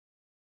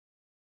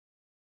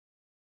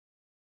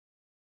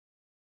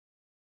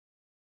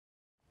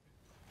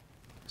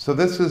So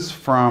this is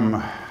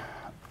from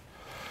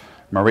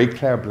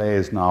Marie-Claire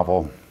Blais'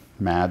 novel,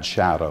 Mad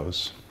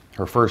Shadows,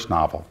 her first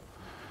novel,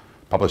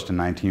 published in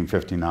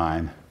 1959.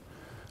 And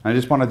I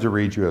just wanted to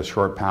read you a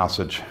short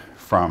passage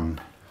from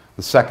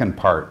the second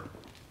part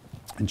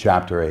in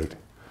chapter 8.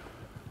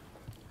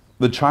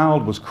 The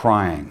child was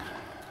crying,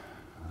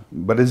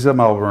 but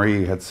Isabelle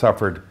Marie had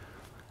suffered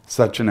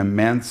such an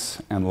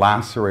immense and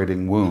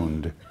lacerating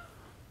wound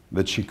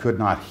that she could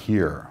not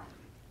hear.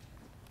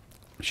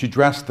 She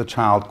dressed the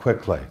child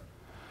quickly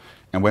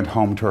and went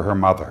home to her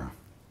mother.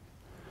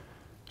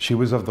 She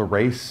was of the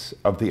race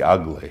of the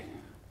ugly,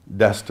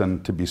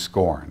 destined to be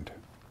scorned.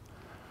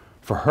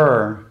 For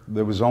her,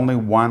 there was only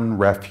one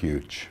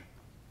refuge,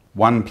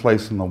 one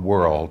place in the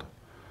world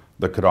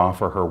that could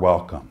offer her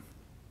welcome: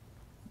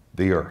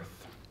 the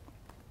earth.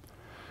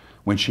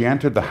 When she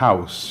entered the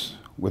house,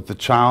 with the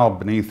child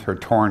beneath her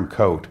torn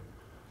coat,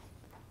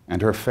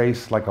 and her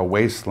face like a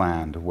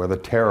wasteland where the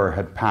terror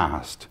had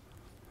passed,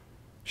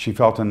 she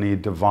felt a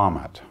need to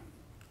vomit.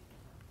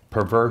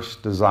 Perverse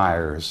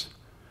desires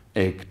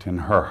ached in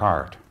her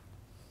heart.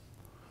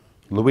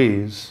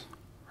 Louise,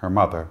 her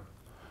mother,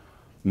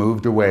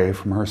 moved away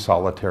from her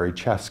solitary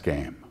chess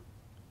game.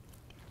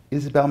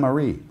 Isabelle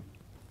Marie,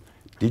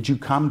 did you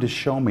come to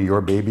show me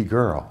your baby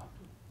girl?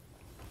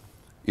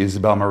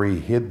 Isabelle Marie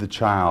hid the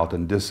child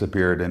and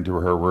disappeared into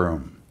her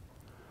room.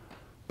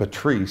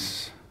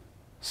 Patrice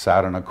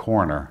sat in a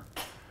corner,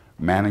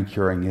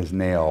 manicuring his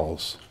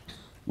nails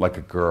like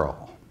a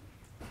girl.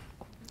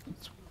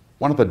 It's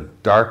one of the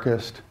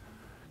darkest,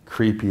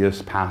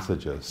 creepiest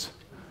passages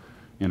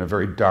in a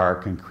very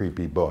dark and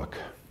creepy book,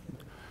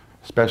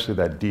 especially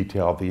that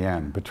detail at the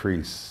end,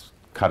 Patrice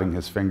cutting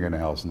his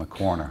fingernails in the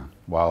corner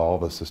while all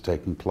this is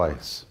taking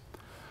place.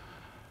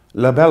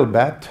 La Belle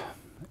Bête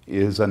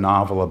is a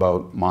novel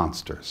about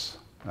monsters,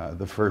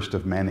 the first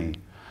of many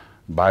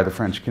by the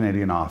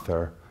French-Canadian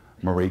author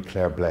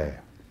Marie-Claire Blais.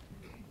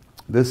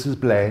 This is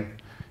Blais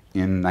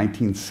in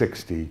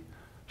 1960,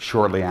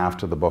 shortly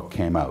after the book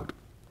came out.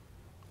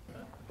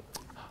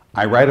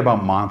 I write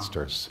about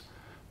monsters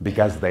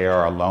because they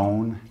are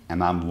alone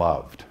and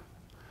unloved.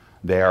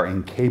 They are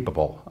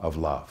incapable of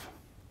love.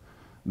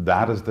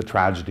 That is the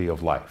tragedy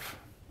of life.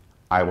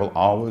 I will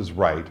always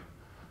write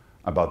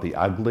about the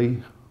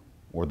ugly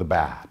or the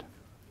bad.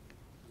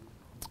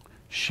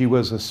 She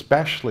was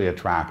especially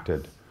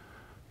attracted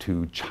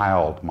to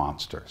child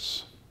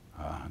monsters,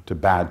 to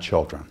bad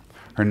children.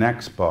 Her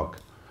next book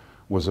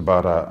was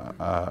about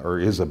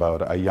is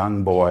about a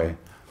young boy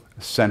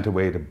sent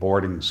away to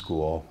boarding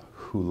school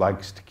who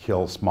likes to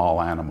kill small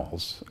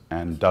animals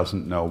and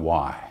doesn't know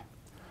why.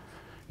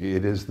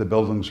 It is the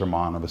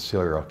Bildungsroman of a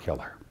serial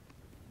killer.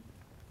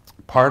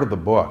 Part of the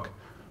book,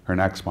 her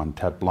next one,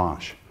 Tête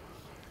Blanche,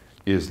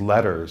 is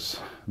letters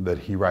that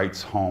he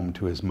writes home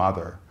to his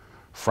mother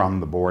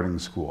from the boarding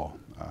school.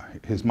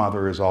 His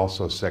mother is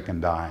also sick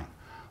and dying,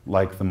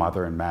 like the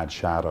mother in Mad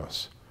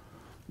Shadows.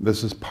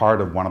 This is part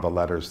of one of the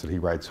letters that he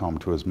writes home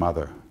to his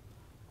mother.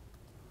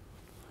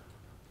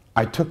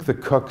 I took the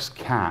cook's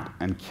cat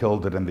and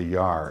killed it in the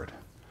yard.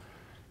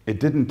 It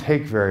didn't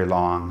take very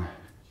long,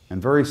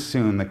 and very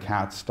soon the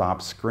cat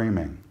stopped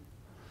screaming.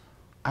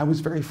 I was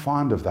very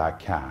fond of that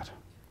cat.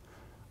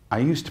 I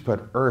used to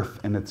put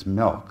earth in its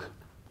milk,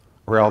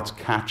 or else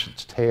catch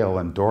its tail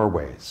in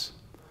doorways.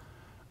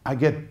 I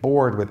get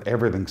bored with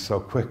everything so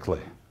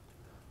quickly.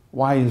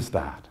 Why is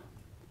that?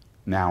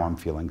 Now I'm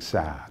feeling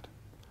sad.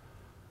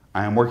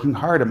 I am working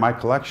hard at my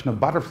collection of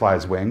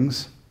butterflies'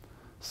 wings.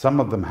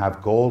 Some of them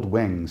have gold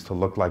wings to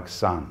look like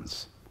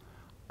suns.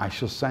 I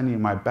shall send you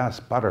my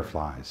best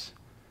butterflies,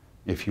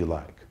 if you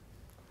like.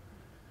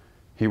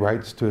 He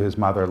writes to his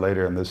mother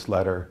later in this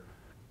letter,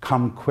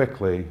 "Come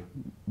quickly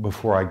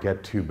before I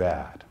get too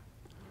bad."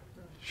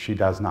 She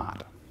does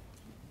not.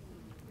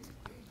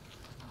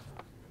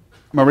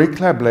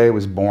 Marie-Claire Blais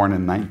was born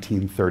in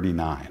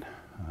 1939,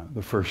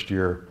 the first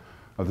year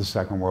of the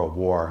Second World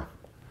War,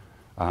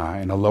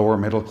 in a lower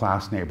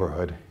middle-class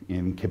neighborhood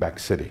in Quebec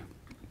City.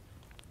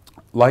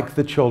 Like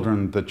the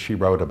children that she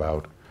wrote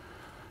about,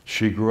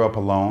 she grew up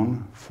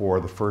alone for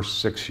the first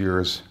 6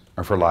 years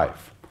of her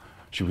life.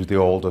 She was the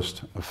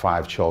oldest of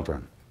 5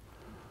 children.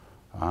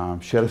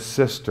 She had a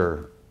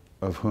sister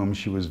of whom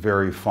she was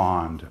very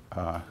fond,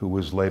 who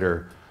was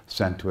later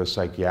sent to a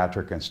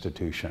psychiatric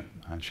institution,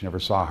 and she never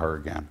saw her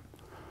again.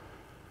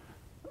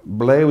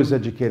 Blais was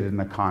educated in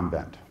a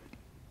convent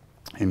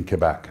in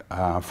Quebec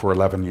for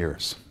 11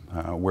 years,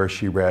 where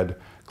she read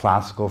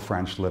classical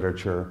French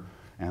literature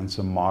and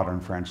some modern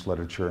French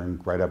literature,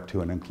 and right up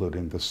to and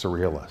including the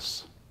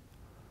Surrealists.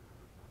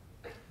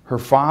 Her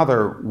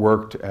father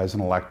worked as an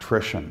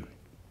electrician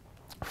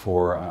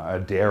for a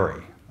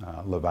dairy,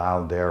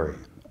 Laval Dairy,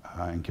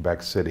 in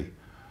Quebec City.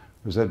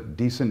 It was a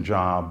decent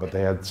job, but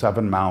they had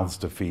 7 mouths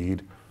to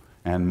feed,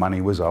 and money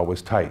was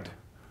always tight.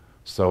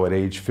 So at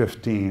age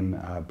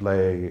 15,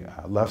 Blais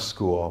left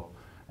school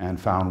and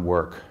found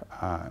work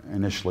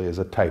initially as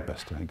a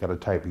typist. He got a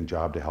typing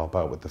job to help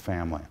out with the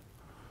family.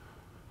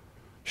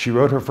 She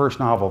wrote her first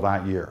novel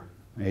that year,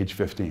 age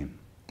 15,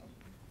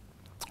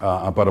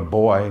 about a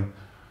boy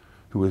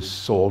who was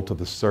sold to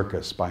the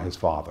circus by his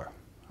father.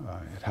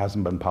 It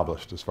hasn't been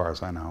published as far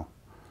as I know.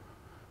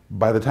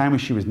 By the time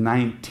she was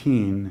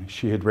 19,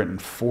 she had written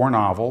 4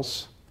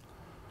 novels,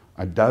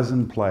 a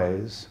dozen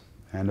plays,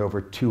 and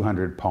over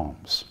 200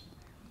 poems.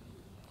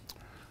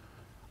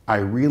 I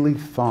really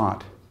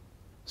thought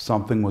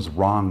something was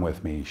wrong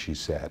with me, she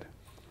said,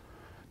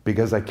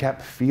 because I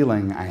kept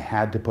feeling I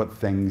had to put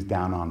things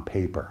down on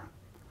paper.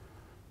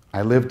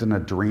 I lived in a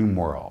dream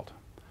world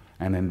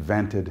and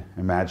invented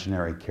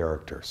imaginary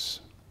characters.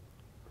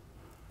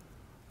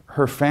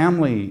 Her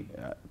family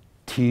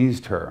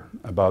teased her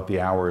about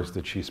the hours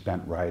that she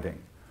spent writing,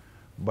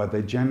 but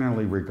they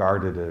generally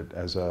regarded it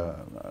as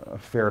a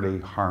fairly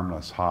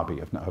harmless hobby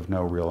of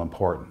no real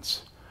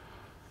importance.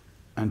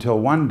 Until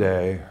one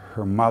day,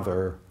 her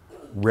mother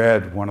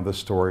read one of the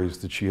stories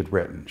that she had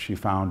written. She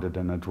found it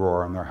in a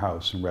drawer in their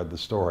house and read the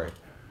story.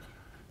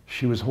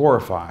 She was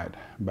horrified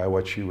by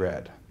what she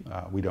read.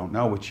 We don't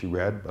know what she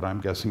read, but I'm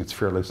guessing it's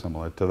fairly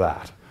similar to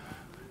that.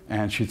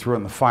 And she threw it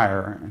in the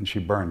fire and she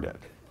burned it.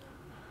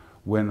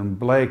 When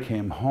Blais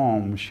came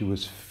home, she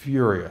was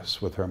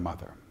furious with her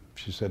mother.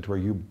 She said to her,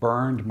 "You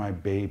burned my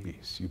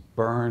babies. You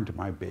burned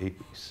my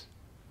babies."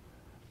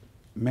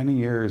 Many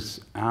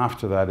years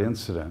after that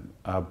incident,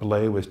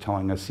 Blais was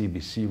telling a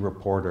CBC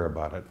reporter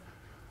about it,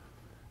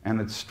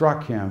 and it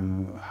struck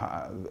him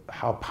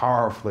how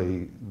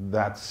powerfully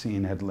that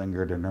scene had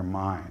lingered in her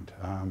mind.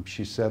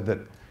 He said, the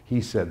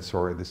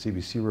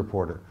CBC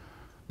reporter,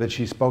 that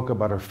she spoke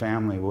about her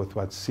family with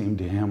what seemed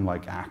to him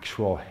like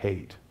actual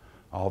hate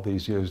all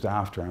these years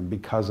after, and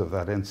because of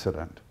that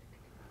incident.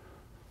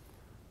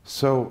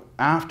 So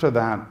after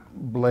that,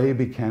 Blais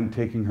began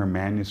taking her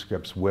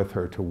manuscripts with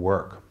her to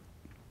work,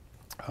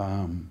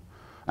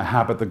 a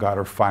habit that got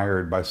her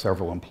fired by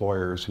several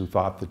employers who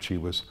thought that she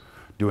was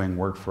doing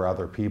work for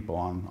other people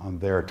on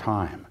their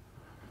time.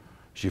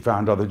 She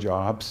found other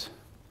jobs,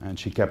 and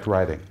she kept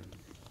writing.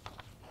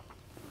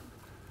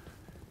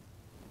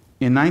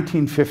 In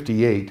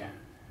 1958,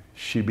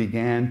 she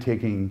began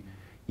taking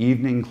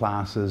evening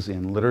classes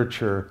in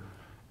literature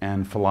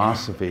and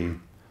philosophy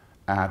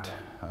at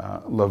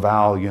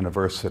Laval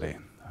University.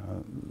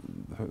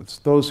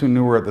 Those who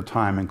knew her at the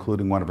time,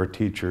 including one of her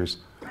teachers,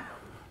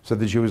 said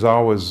that she was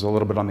always a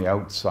little bit on the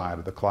outside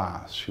of the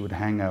class. She would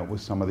hang out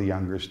with some of the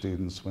younger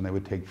students when they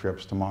would take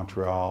trips to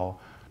Montreal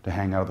to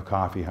hang out at the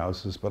coffee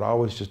houses, but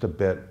always just a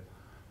bit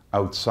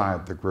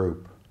outside the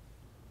group.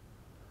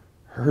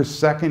 Her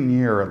second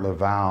year at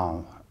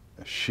Laval,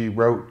 she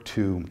wrote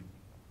to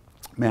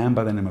a man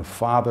by the name of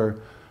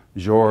Father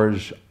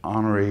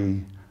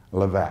Georges-Henri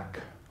Lévesque,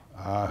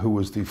 who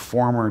was the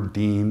former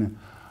dean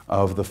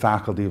of the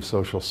Faculty of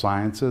Social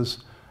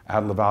Sciences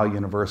at Laval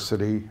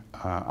University,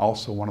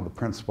 also one of the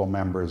principal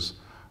members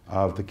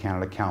of the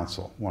Canada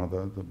Council, one of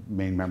the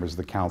main members of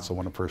the council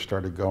when it first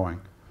started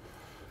going.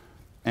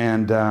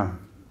 And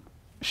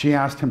she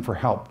asked him for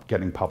help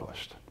getting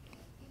published.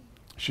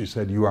 She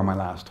said, "You are my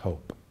last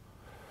hope."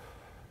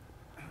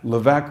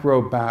 Lévesque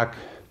wrote back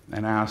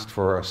and asked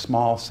for a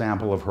small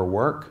sample of her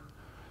work.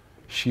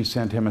 She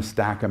sent him a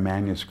stack of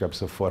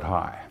manuscripts a foot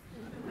high.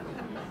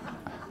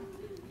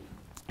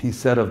 He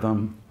said of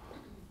them,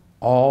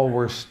 all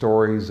were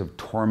stories of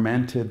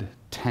tormented,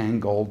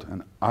 tangled,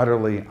 and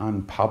utterly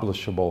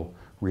unpublishable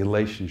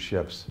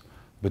relationships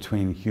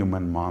between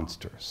human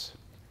monsters.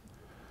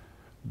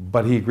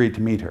 But he agreed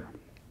to meet her.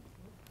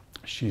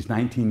 She's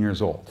 19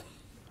 years old.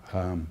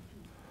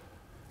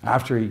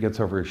 After he gets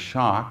over his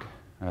shock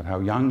at how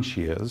young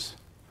she is,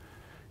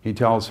 he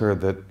tells her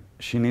that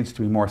she needs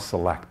to be more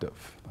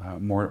selective,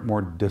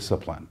 more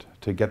disciplined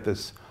to get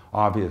this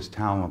obvious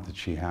talent that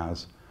she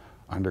has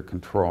under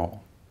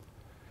control.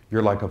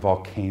 "You're like a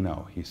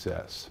volcano," he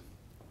says.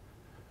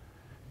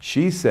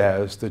 She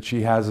says that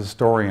she has a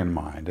story in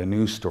mind, a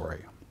new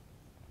story,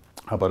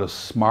 about a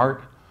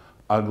smart,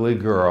 ugly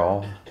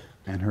girl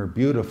and her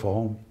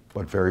beautiful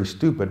but very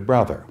stupid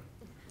brother.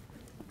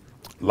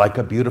 "Like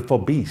a beautiful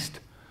beast,"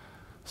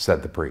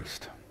 said the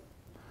priest.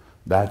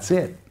 "That's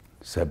it,"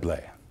 said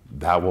Blais.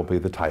 "That will be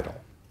the title."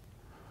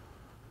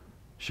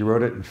 She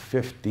wrote it in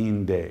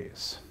 15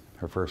 days,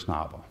 her first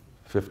novel.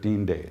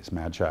 15 days,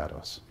 Mad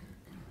Shadows.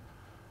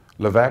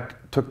 Lévesque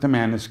took the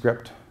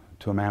manuscript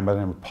to a man by the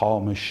name of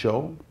Paul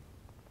Michaud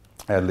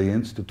at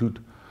l'Institut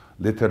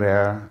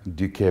littéraire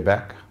du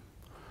Québec,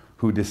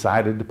 who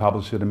decided to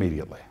publish it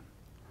immediately.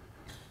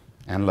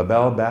 And La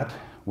Belle Bête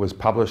was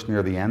published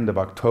near the end of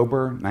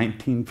October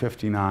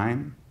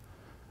 1959,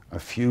 a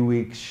few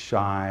weeks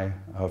shy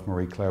of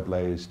Marie-Claire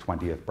Blais'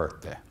 20th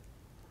birthday.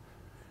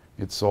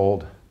 It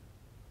sold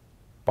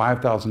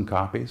 5,000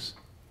 copies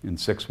in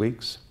 6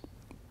 weeks,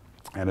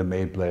 and it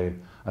made Blais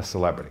a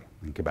celebrity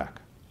in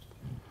Quebec.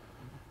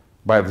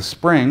 By the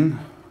spring,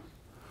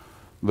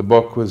 the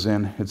book was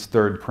in its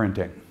 3rd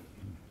printing.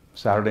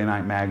 Saturday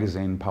Night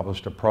Magazine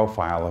published a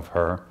profile of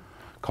her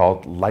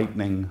called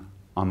 "Lightning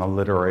on the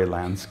Literary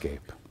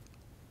Landscape."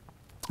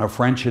 A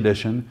French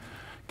edition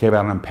came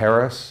out in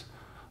Paris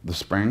the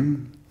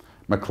spring,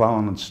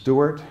 McClellan and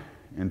Stewart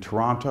in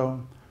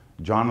Toronto,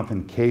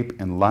 Jonathan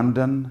Cape in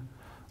London,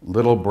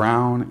 Little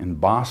Brown in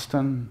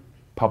Boston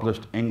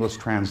published English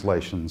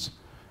translations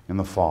in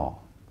the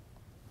fall.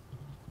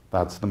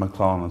 That's the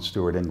McClellan and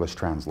Stewart English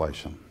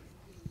translation.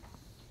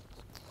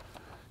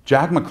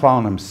 Jack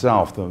McClellan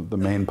himself, the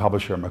main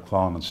publisher of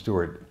McClellan and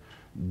Stewart,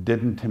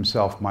 didn't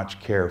himself much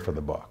care for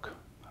the book.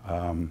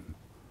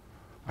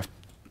 I've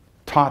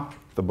taught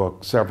the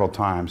book several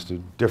times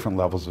to different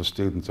levels of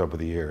students over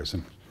the years,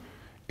 and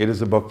it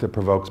is a book that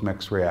provokes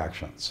mixed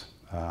reactions.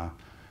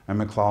 And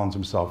McClellan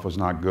himself was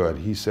not good.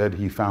 He said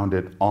he found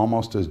it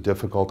almost as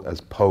difficult as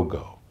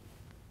Pogo,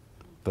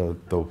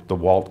 the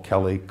Walt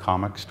Kelly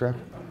comic strip,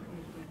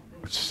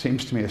 which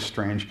seems to me a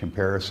strange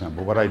comparison.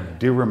 But what I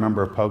do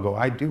remember of Pogo,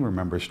 I do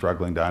remember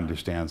struggling to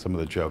understand some of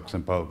the jokes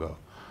in Pogo.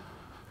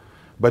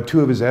 But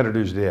two of his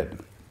editors did,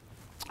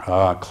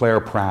 Claire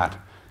Pratt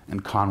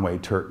and Conway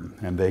Turton,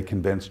 and they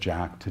convinced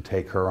Jack to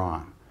take her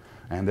on.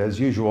 And as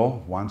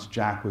usual, once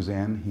Jack was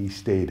in, he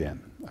stayed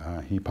in.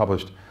 He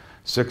published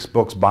 6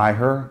 books by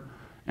her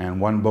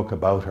and 1 book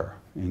about her,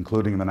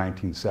 including in the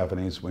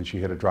 1970s when she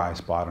hit a dry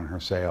spot in her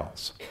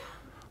sales,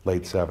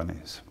 late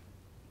 70s.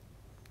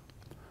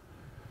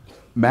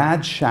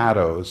 Mad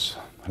Shadows,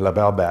 La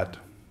Belle Bête,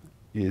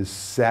 is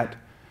set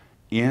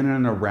in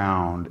and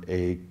around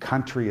a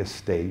country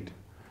estate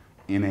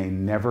in a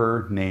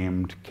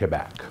never-named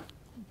Quebec.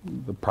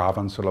 The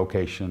province or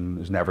location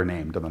is never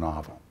named in the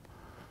novel.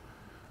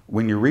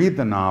 When you read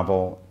the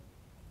novel,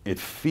 it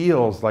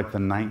feels like the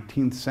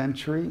 19th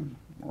century,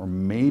 or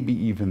maybe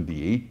even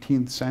the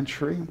 18th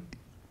century,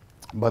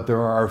 but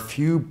there are a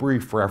few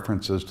brief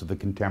references to the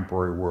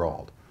contemporary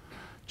world,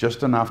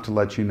 just enough to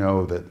let you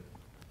know that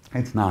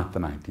it's not the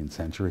 19th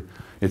century,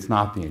 it's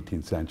not the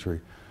 18th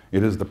century,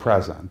 it is the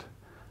present,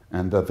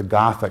 and that the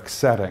Gothic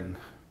setting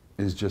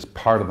is just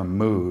part of the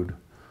mood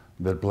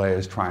that Blais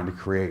is trying to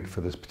create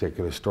for this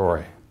particular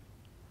story.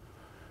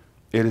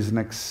 It is an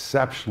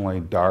exceptionally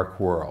dark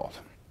world.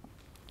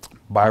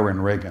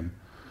 Byron Riggin,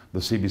 the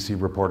CBC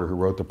reporter who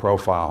wrote the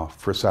profile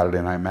for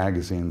Saturday Night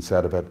Magazine,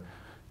 said of it,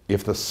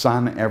 if the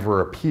sun ever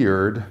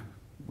appeared,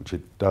 which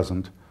it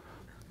doesn't,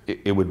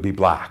 it would be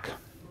black.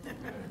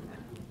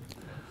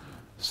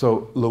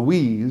 So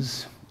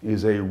Louise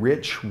is a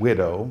rich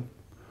widow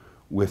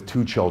with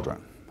 2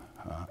 children,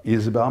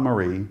 Isabelle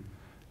Marie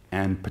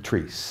and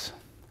Patrice.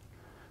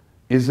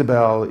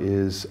 Isabelle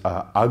is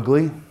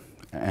ugly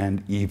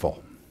and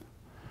evil.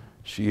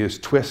 She is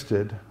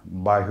twisted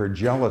by her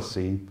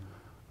jealousy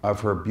of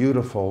her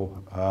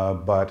beautiful,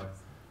 but,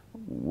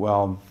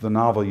 well, the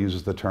novel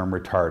uses the term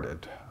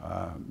retarded,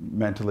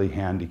 mentally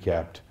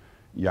handicapped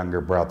younger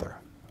brother,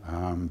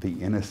 the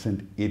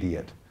innocent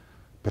idiot,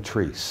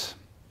 Patrice,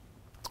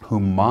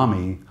 whom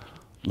Mommy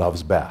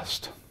loves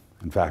best.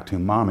 In fact,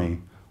 whom Mommy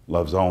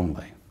loves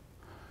only.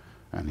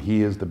 And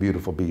he is the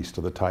beautiful beast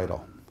of the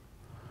title.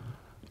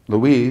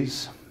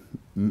 Louise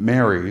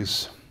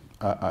marries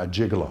a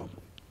gigolo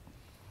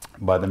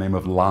by the name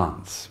of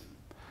Lance.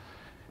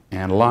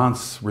 And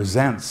Lance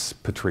resents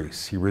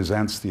Patrice. He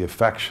resents the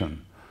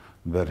affection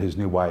that his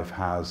new wife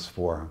has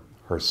for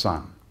her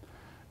son.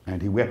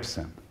 And he whips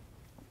him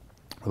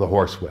with a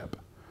horsewhip.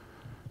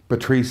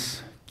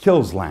 Patrice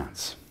kills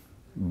Lance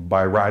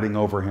by riding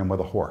over him with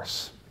a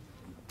horse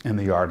in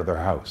the yard of their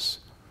house.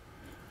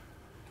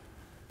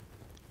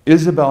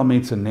 Isabelle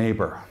meets a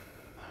neighbor,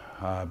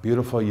 a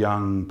beautiful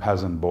young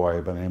peasant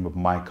boy by the name of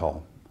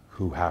Michael,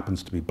 who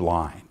happens to be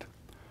blind.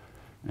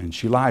 And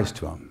she lies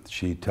to him.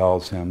 She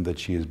tells him that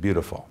she is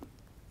beautiful.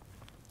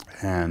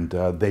 And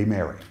they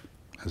marry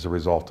as a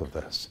result of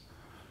this.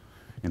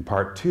 In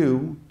part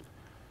 2,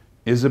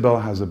 Isabelle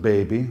has a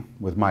baby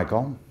with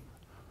Michael.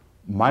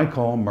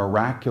 Michael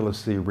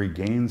miraculously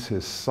regains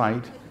his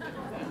sight,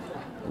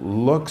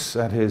 looks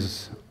at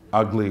his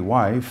ugly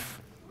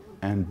wife,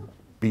 and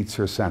beats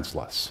her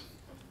senseless.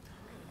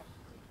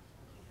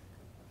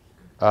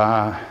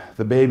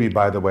 The baby,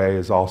 by the way,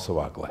 is also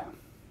ugly.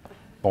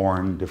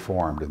 Born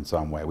deformed in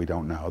some way. We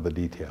don't know the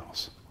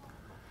details.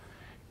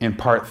 In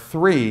part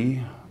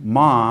 3,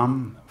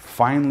 Mom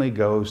finally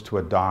goes to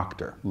a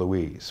doctor,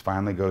 Louise,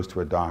 finally goes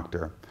to a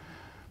doctor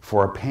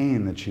for a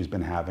pain that she's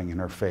been having in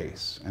her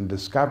face and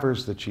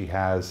discovers that she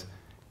has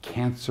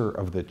cancer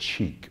of the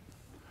cheek.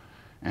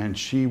 And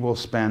she will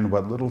spend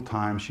what little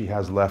time she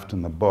has left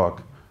in the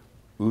book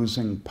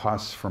oozing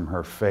pus from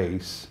her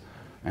face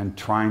and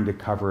trying to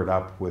cover it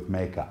up with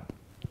makeup.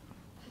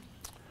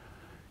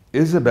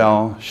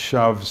 Isabelle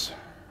shoves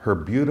her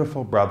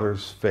beautiful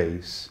brother's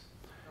face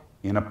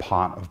in a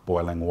pot of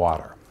boiling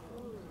water,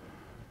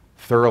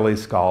 thoroughly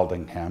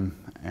scalding him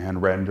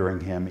and rendering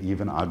him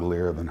even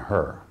uglier than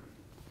her.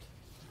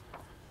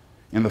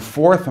 In the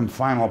 4th and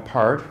final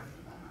part,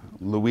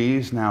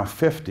 Louise, now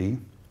 50,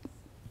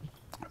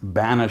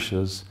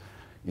 banishes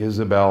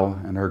Isabelle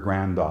and her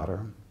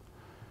granddaughter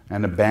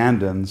and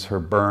abandons her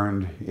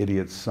burned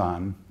idiot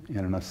son in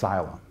an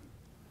asylum.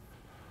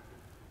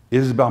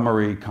 Isabelle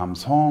Marie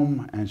comes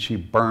home and she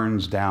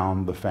burns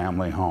down the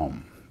family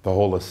home, the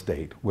whole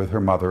estate, with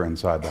her mother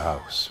inside the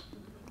house.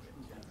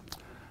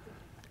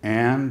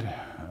 And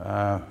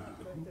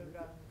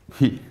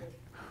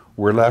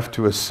we're left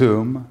to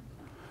assume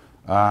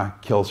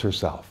kills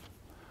herself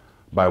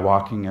by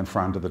walking in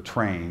front of the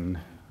train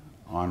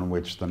on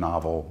which the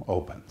novel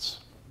opens.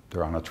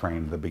 They're on a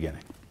train at the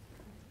beginning.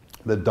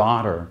 The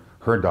daughter,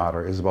 her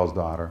daughter, Isabel's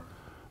daughter,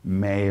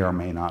 may or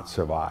may not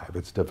survive.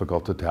 It's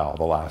difficult to tell.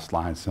 The last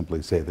lines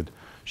simply say that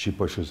she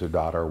pushes her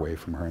daughter away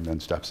from her and then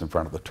steps in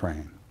front of the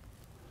train.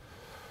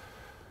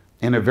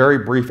 In a very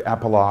brief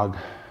epilogue,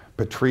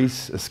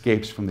 Patrice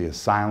escapes from the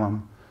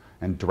asylum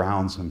and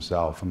drowns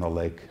himself in the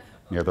lake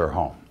near their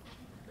home.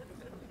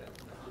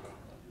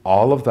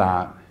 All of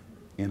that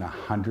in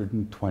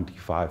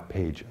 125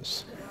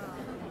 pages.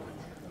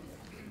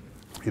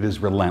 It is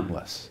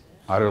relentless,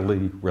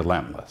 utterly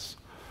relentless.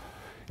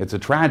 It's a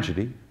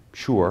tragedy,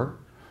 sure,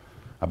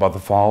 about the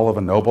fall of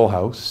a noble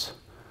house,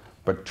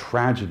 but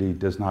tragedy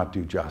does not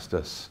do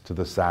justice to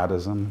the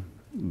sadism,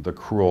 the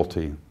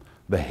cruelty,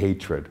 the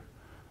hatred,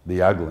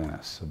 the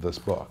ugliness of this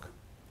book.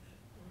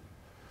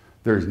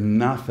 There's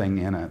nothing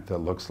in it that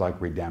looks like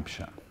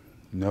redemption.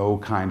 No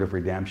kind of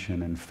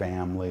redemption in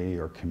family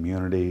or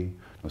community,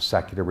 no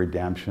secular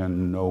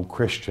redemption, no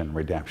Christian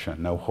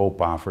redemption, no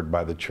hope offered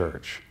by the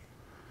church.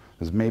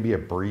 There's maybe a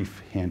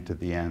brief hint at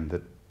the end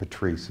that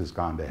Patrice has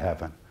gone to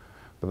heaven,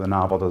 but the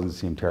novel doesn't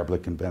seem terribly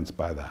convinced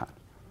by that.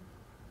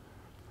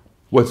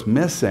 What's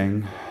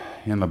missing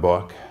in the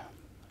book,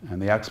 and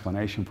the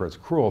explanation for its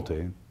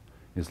cruelty,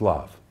 is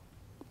love.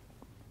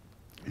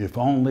 If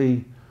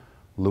only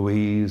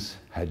Louise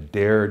had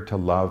dared to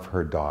love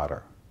her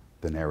daughter,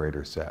 the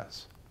narrator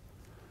says.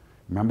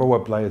 Remember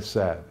what Blais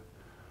said,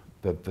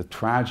 that the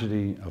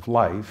tragedy of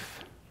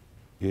life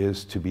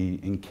is to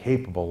be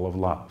incapable of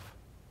love,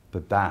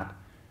 that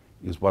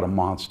is what a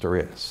monster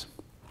is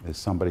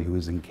somebody who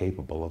is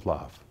incapable of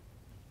love.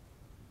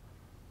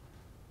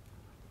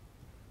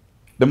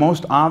 The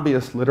most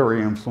obvious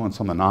literary influence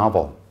on the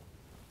novel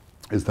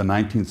is the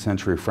 19th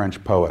century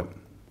French poet,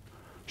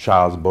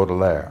 Charles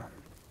Baudelaire.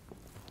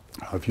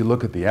 If you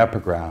look at the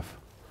epigraph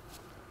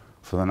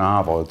for the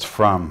novel, it's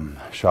from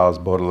Charles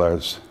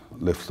Baudelaire's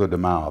Les Fleurs de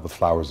Mal, The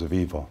Flowers of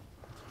Evil.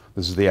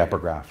 This is the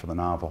epigraph for the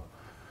novel.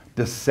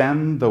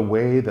 Descend the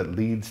way that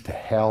leads to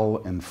hell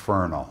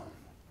infernal.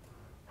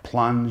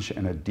 Plunge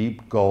in a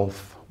deep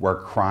gulf where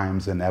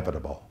crime's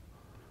inevitable.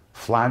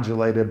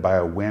 Flagellated by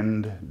a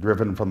wind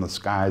driven from the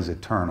skies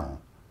eternal,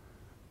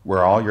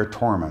 where all your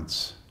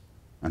torments,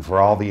 and for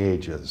all the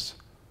ages,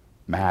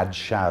 mad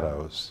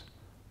shadows,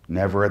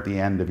 never at the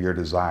end of your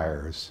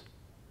desires,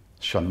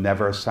 shall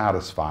never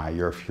satisfy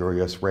your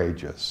furious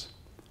rages,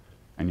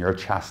 and your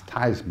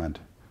chastisement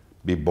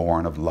be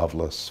born of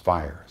loveless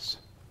fires.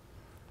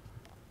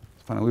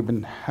 It's funny, we've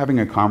been having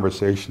a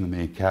conversation in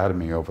the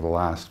Academy over the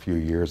last few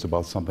years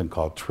about something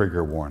called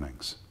trigger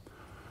warnings.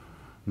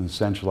 And the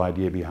central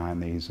idea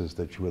behind these is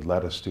that you would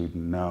let a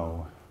student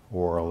know,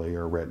 orally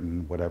or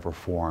written, whatever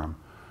form,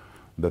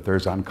 that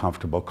there's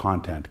uncomfortable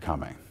content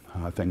coming,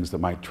 things that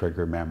might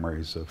trigger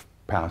memories of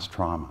past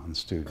trauma on the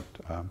student.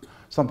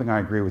 Something I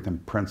agree with in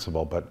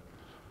principle, but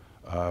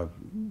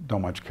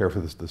don't much care for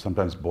this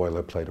sometimes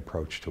boilerplate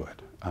approach to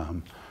it.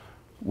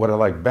 What I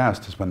like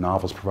best is when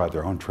novels provide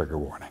their own trigger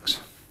warnings,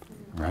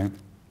 right?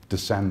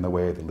 Descend the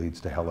way that leads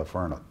to hell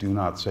infernal. Do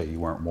not say you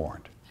weren't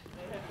warned.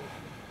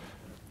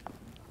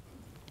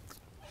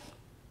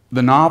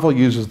 The novel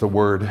uses the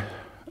word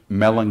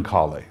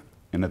melancholy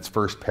in its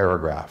first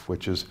paragraph,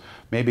 which is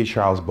maybe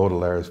Charles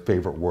Baudelaire's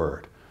favorite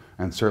word,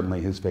 and certainly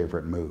his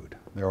favorite mood.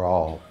 They're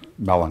all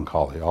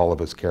melancholy, all of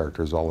his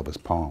characters, all of his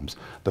poems.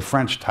 The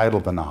French title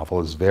of the novel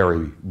is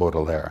very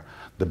Baudelaire,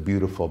 The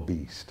Beautiful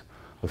Beast,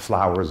 The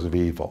Flowers of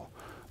Evil,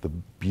 The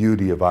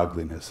Beauty of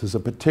Ugliness. There's a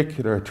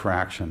particular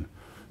attraction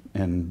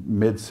in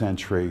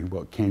mid-century,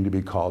 what came to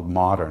be called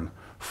modern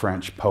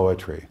French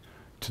poetry,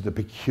 to the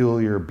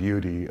peculiar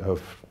beauty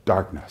of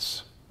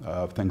darkness,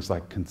 of things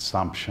like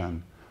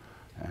consumption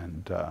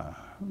and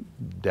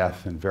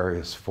death in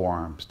various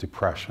forms,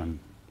 depression,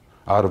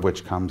 out of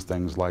which comes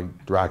things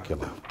like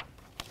Dracula.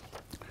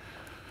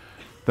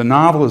 The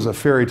novel is a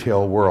fairy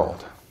tale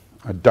world,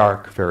 a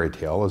dark fairy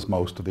tale, as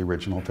most of the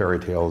original fairy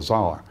tales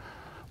are.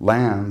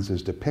 Lannes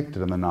is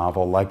depicted in the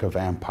novel like a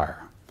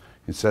vampire.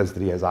 It says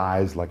that he has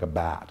eyes like a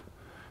bat.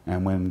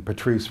 And when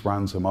Patrice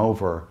runs him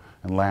over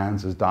and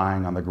Lannes is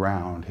dying on the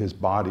ground, his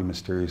body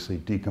mysteriously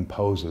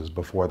decomposes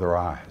before their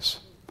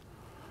eyes.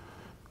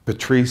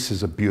 Patrice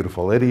is a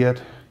beautiful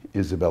idiot,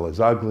 Isabelle is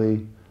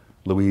ugly,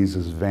 Louise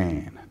is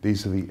vain.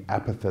 These are the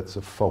epithets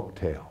of folk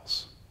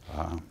tales.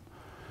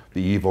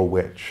 The evil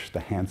witch, the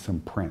handsome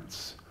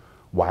prince,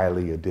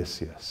 wily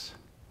Odysseus.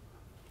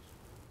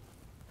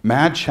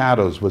 Mad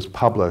Shadows was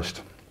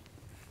published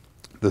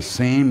the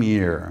same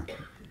year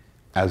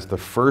as the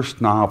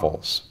first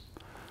novels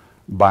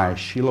by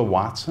Sheila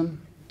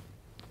Watson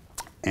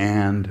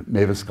and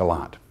Mavis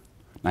Gallant,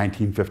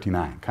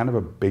 1959, kind of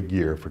a big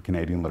year for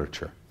Canadian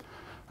literature.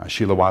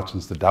 Sheila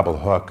Watson's The Double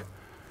Hook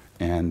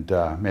and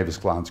Mavis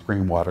Gallant's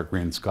Green Water,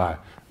 Green Sky.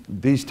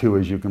 These two,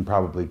 as you can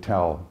probably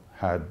tell,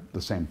 had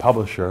the same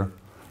publisher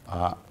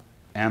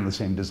and the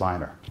same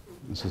designer.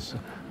 This is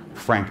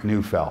Frank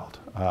Neufeld,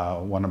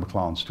 one of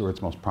McClellan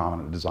Stewart's most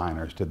prominent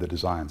designers, did the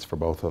designs for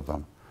both of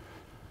them.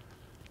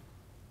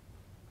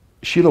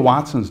 Sheila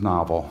Watson's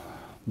novel,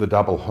 The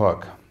Double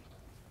Hook,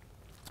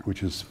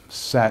 which is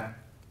set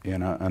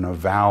in a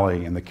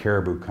valley in the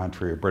Caribou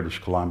country of British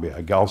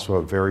Columbia, also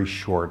a very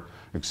short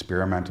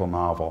experimental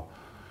novel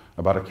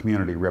about a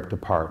community ripped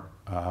apart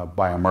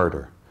by a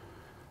murder.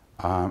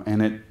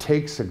 And it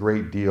takes a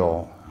great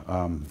deal,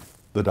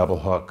 The Double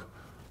Hook,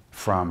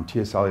 from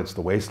T.S. Eliot's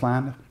The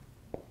Wasteland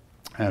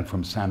and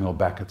from Samuel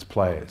Beckett's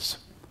plays.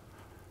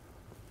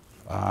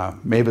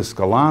 Mavis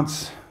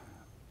Gallant's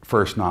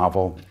first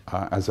novel,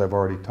 as I've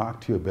already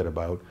talked to you a bit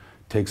about,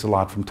 takes a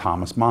lot from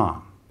Thomas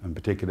Mann, in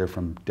particular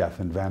from Death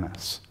in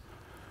Venice.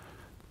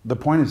 The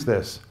point is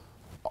this: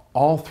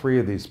 all three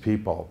of these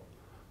people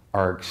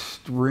are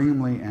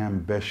extremely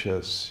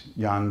ambitious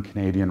young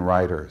Canadian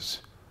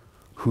writers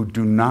who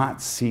do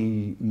not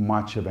see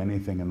much of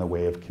anything in the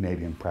way of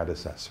Canadian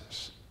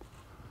predecessors.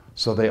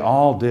 So they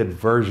all did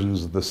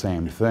versions of the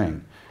same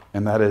thing,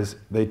 and that is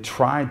they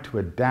tried to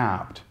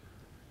adapt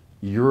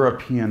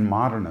European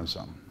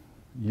modernism,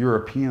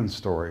 European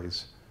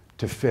stories,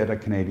 to fit a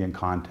Canadian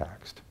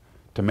context,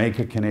 to make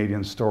a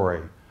Canadian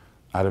story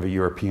out of a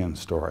European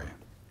story.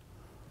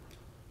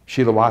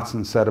 Sheila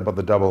Watson said about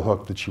The Double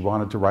Hook that she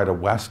wanted to write a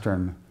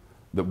Western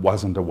that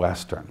wasn't a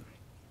Western.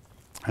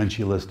 And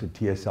she listed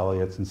T.S.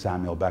 Eliot's and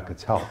Samuel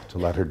Beckett's help to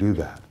let her do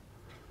that.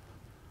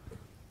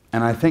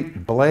 And I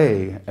think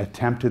Blais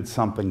attempted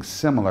something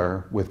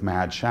similar with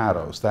Mad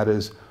Shadows. That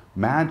is,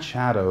 Mad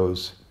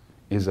Shadows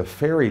is a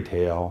fairy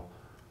tale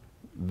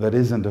that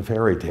isn't a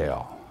fairy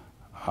tale.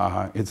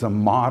 It's a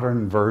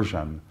modern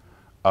version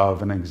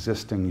of an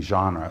existing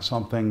genre,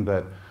 something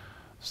that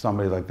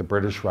somebody like the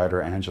British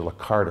writer Angela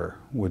Carter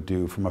would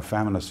do from a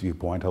feminist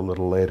viewpoint a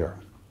little later,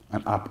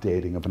 an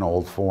updating of an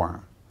old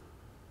form.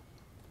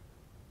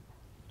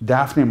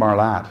 Daphne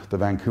Marlatt, the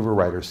Vancouver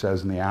writer,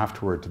 says in the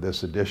afterword to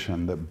this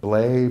edition that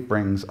Blais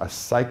brings a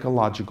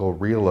psychological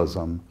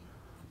realism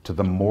to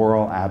the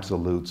moral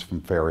absolutes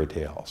from fairy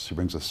tales. She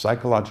brings a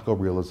psychological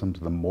realism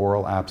to the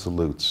moral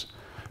absolutes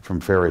from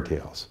fairy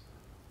tales.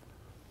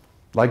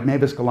 Like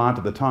Mavis Gallant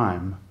at the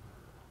time,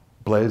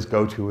 Blais'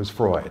 go-to is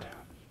Freud.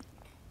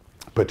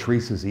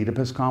 Patrice's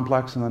Oedipus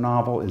complex in the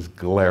novel is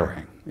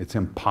glaring. It's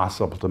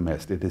impossible to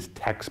miss. It is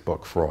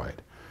textbook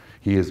Freud.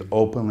 He is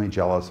openly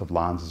jealous of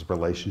Lanza's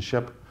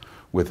relationship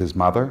with his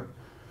mother.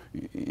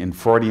 In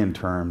Freudian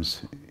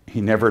terms, he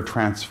never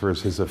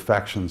transfers his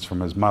affections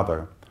from his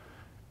mother,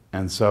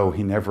 and so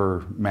he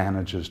never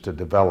manages to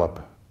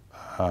develop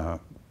a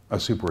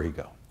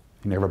superego.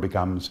 He never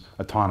becomes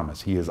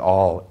autonomous. He is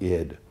all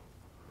id.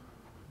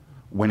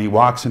 When he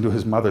walks into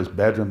his mother's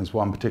bedroom, there's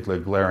one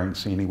particularly glaring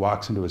scene. He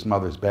walks into his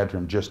mother's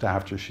bedroom just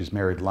after she's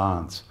married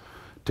Lance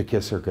to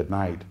kiss her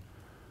goodnight.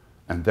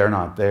 And they're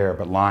not there,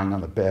 but lying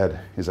on the bed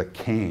is a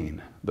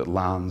cane that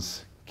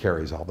Lance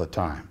carries all the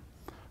time.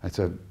 It's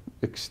an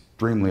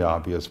extremely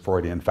obvious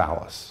Freudian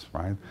phallus,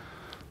 right?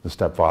 The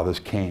stepfather's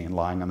cane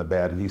lying on the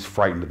bed, and he's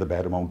frightened of the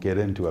bed and won't get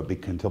into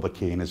it until the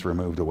cane is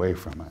removed away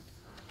from it.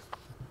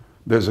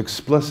 There's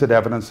explicit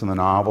evidence in the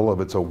novel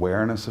of its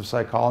awareness of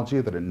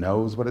psychology, that it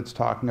knows what it's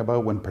talking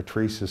about. When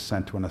Patrice is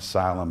sent to an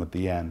asylum at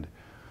the end,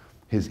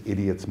 his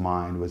idiot's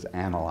mind was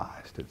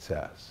analyzed, it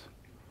says.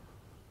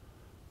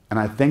 And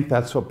I think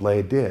that's what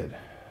Blais did.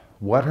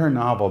 What her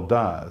novel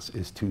does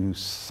is to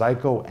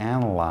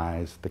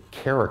psychoanalyze the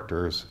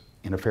characters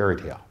in a fairy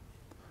tale.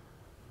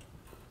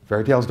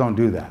 Fairy tales don't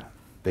do that.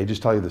 They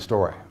just tell you the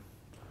story.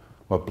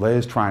 What Blais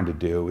is trying to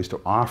do is to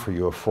offer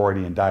you a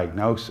Freudian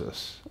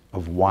diagnosis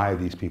of why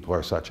these people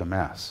are such a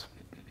mess.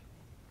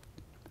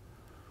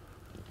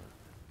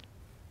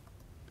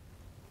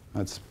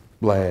 That's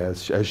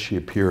Blais as she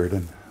appeared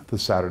in the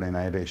Saturday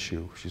night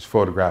issue. She's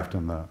photographed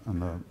in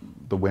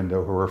the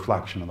window, her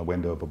reflection in the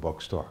window of a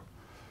bookstore.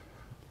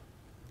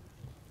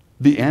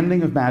 The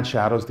ending of Mad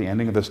Shadows, the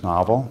ending of this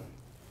novel,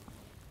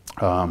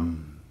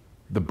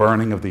 the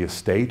burning of the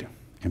estate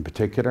in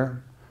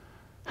particular,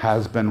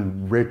 has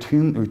been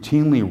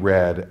routinely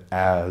read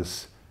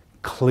as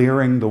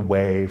clearing the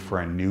way for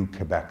a new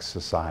Quebec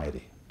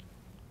society,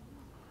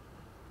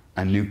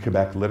 a new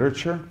Quebec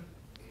literature,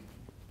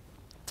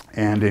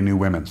 and a new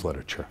women's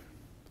literature.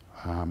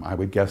 I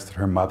would guess that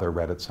her mother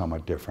read it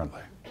somewhat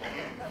differently.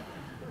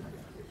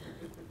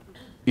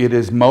 It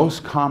is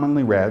most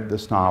commonly read,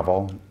 this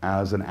novel,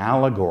 as an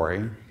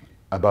allegory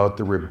about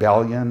the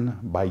rebellion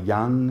by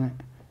young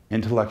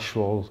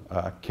intellectual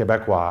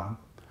Quebecois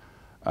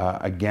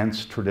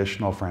against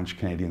traditional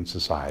French-Canadian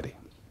society,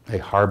 a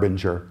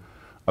harbinger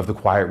of the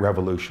quiet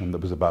revolution that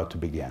was about to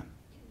begin.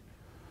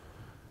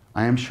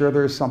 I am sure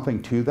there is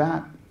something to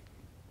that,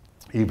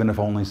 even if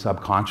only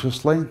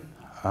subconsciously.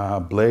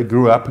 Blais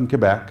grew up in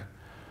Quebec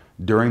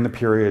during the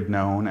period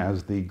known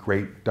as the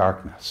Great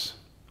Darkness,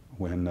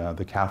 when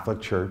the Catholic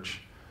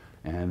Church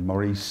and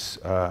Maurice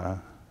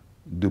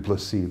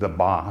Duplessis, the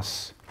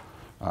boss,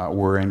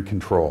 were in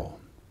control.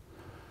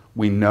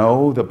 We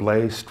know that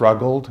Blais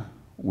struggled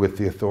with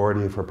the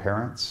authority of her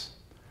parents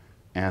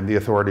and the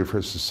authority of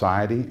her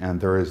society,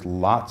 and there is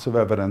lots of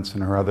evidence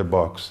in her other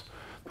books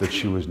that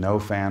she was no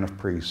fan of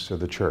priests or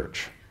the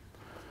church.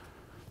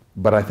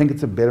 But I think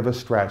it's a bit of a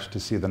stretch to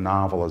see the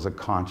novel as a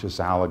conscious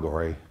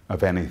allegory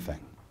of anything.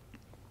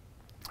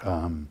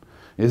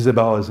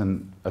 Isabelle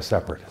isn't a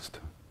separatist.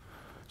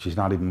 She's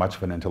not even much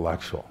of an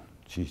intellectual.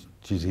 She's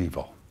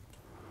evil.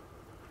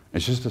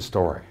 It's just a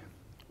story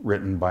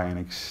written by an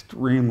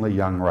extremely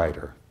young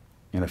writer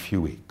in a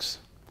few weeks.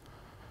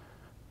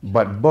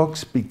 But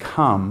books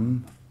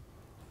become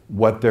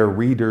what their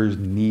readers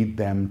need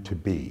them to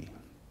be.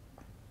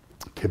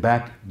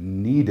 Quebec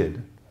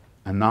needed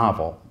a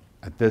novel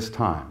at this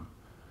time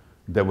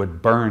that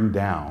would burn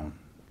down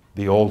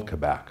the old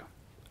Quebec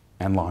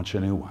and launch a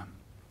new one.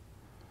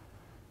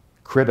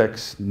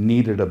 Critics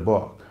needed a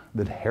book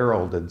that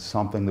heralded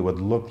something that would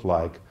look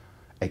like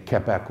a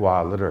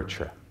Quebecois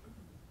literature.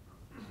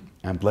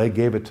 And Blais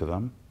gave it to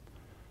them,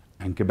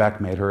 and Quebec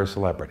made her a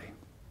celebrity.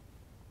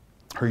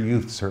 Her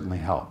youth certainly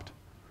helped,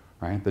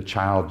 right? The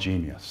child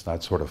genius,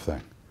 that sort of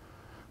thing.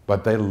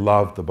 But they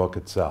loved the book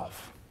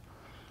itself.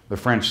 The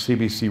French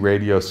CBC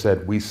radio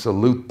said, "We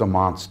salute the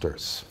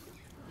monsters."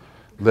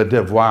 Le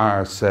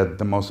Devoir said,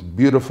 "The most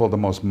beautiful, the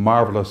most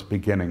marvelous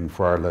beginning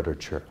for our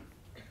literature."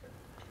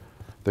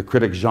 The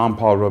critic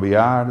Jean-Paul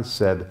Robillard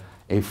said,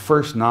 "A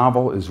first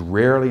novel is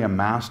rarely a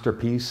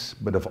masterpiece,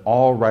 but if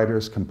all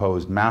writers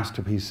composed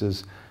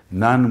masterpieces,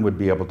 none would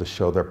be able to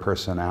show their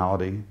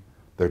personality,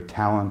 their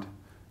talent,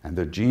 and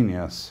their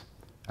genius,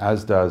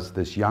 as does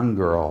this young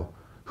girl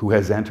who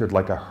has entered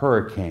like a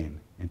hurricane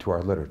into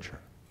our literature."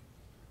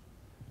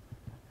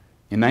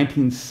 In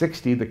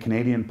 1960, the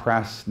Canadian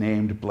press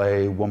named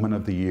Blais Woman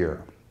of the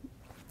Year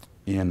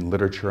in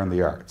Literature and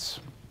the Arts.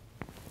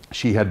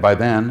 She had by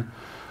then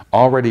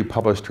already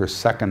published her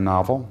second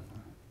novel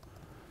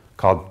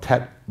called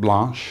Tête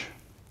Blanche,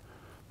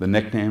 the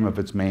nickname of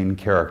its main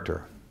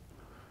character,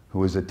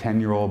 who is a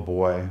 10-year-old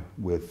boy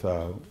with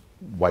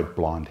white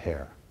blonde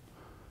hair.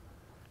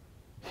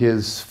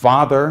 His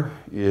father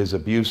is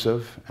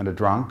abusive and a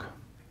drunk,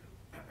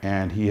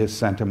 and he has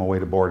sent him away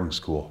to boarding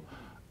school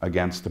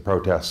against the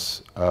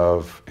protests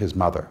of his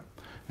mother.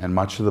 And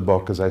much of the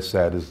book, as I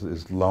said,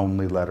 is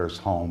lonely letters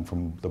home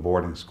from the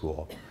boarding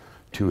school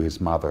to his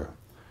mother.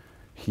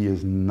 He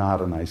is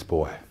not a nice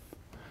boy.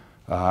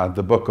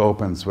 The book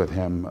opens with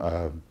him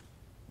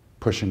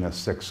pushing a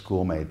sick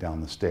schoolmate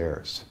down the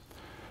stairs,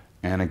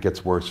 and it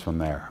gets worse from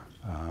there.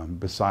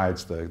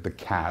 Besides the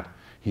cat,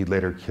 he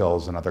later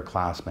kills another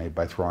classmate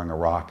by throwing a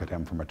rock at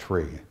him from a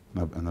tree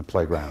in the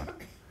playground.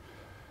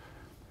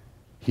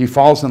 He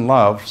falls in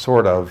love,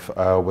 sort of,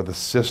 with the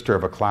sister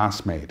of a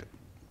classmate.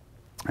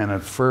 And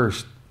at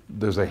first,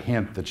 there's a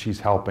hint that she's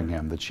helping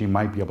him, that she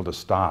might be able to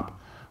stop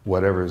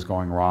whatever is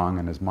going wrong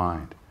in his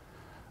mind.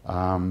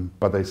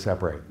 But they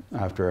separate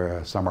after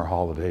a summer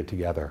holiday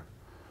together.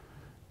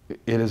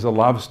 It is a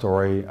love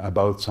story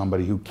about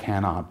somebody who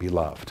cannot be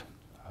loved.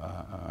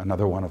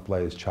 Another one of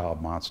Blais' child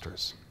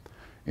monsters.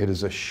 It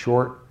is a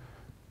short,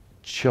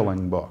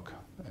 chilling book.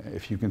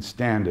 If you can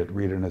stand it,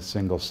 read it in a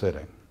single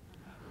sitting.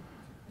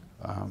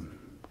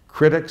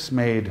 Critics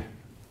made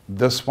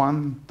this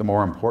one the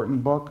more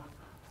important book.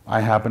 I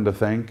happen to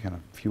think, and a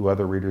few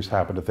other readers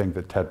happen to think,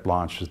 that Tête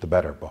Blanche is the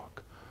better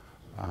book.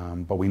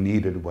 But we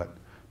needed what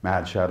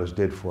Mad Shadows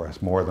did for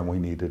us more than we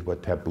needed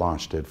what Tête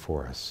Blanche did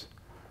for us.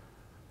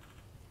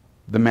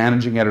 The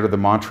managing editor of the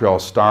Montreal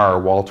Star,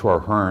 Walter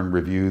Ahern,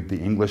 reviewed the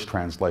English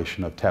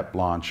translation of Tête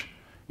Blanche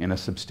in a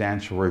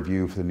substantial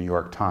review for the New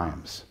York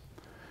Times.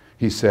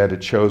 He said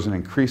it shows an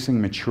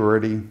increasing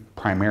maturity,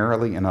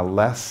 primarily in a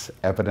less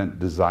evident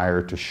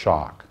desire to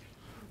shock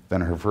than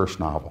her first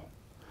novel.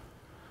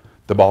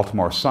 The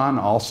Baltimore Sun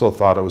also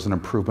thought it was an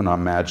improvement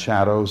on Mad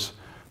Shadows,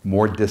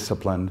 more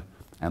disciplined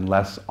and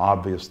less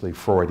obviously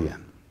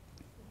Freudian.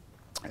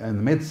 In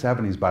the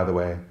mid-70s, by the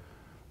way,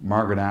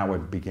 Margaret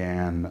Atwood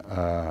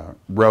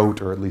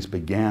wrote, or at least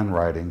began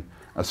writing,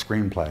 a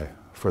screenplay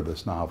for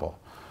this novel.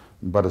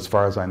 But as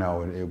far as I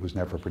know, it was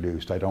never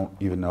produced. I don't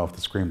even know if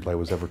the screenplay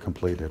was ever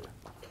completed.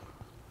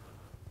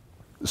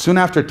 Soon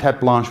after Tête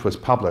Blanche was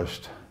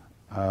published,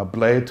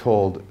 Blais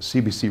told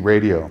CBC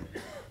Radio,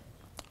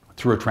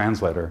 through a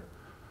translator,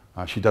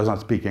 she does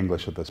not speak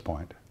English at this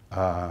point,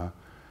 that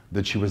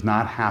she was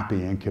not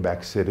happy in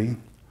Quebec City,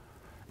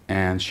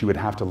 and she would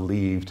have to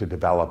leave to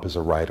develop as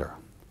a writer.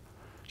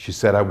 She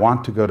said, "I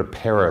want to go to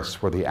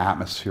Paris where the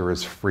atmosphere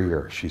is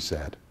freer," she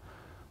said.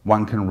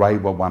 "One can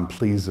write what one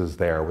pleases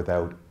there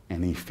without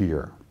any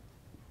fear."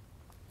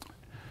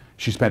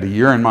 She spent a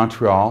year in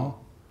Montreal,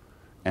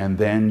 and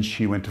then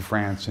she went to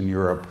France and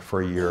Europe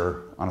for a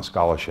year on a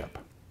scholarship.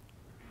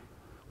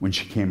 When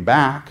she came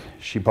back,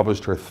 she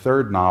published her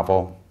third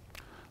novel,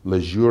 Le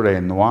Jour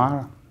est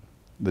noir,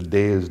 The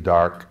Day is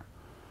Dark.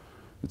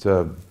 It's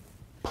a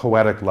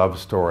poetic love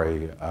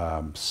story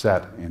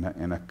set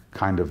in a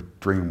kind of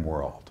dream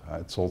world.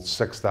 It sold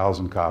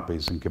 6,000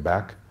 copies in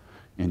Quebec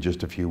in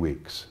just a few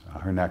weeks,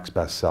 her next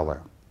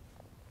bestseller.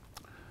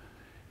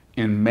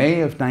 In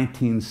May of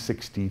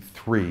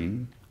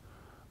 1963,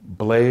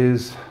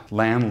 Blais'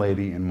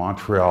 landlady in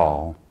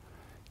Montreal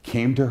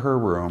came to her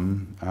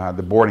room,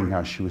 the boarding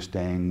house she was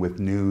staying, with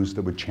news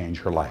that would change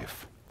her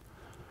life.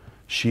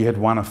 She had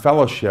won a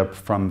fellowship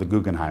from the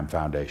Guggenheim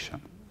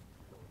Foundation.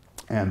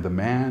 And the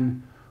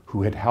man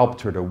who had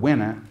helped her to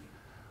win it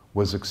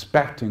was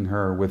expecting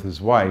her with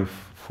his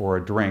wife for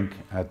a drink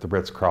at the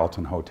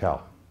Ritz-Carlton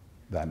Hotel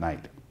that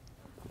night.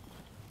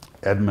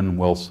 Edmund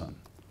Wilson,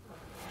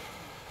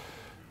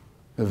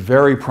 a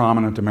very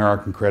prominent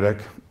American critic,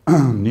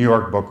 New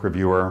York book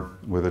reviewer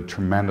with a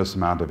tremendous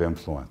amount of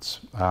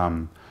influence.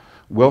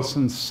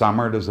 Wilson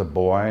summered as a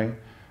boy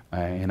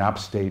in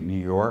upstate New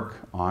York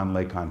on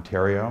Lake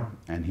Ontario,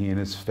 and he and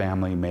his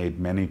family made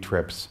many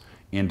trips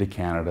into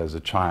Canada as a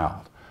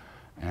child.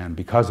 And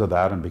because of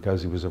that, and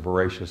because he was a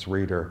voracious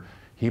reader,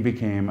 he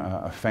became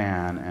a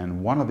fan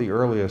and one of the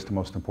earliest and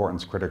most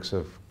important critics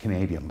of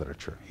Canadian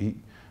literature.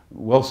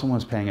 Wilson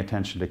was paying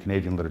attention to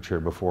Canadian literature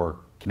before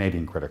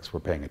Canadian critics were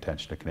paying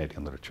attention to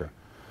Canadian literature.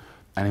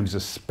 And he was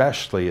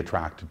especially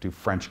attracted to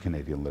French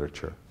Canadian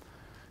literature,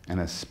 and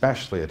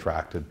especially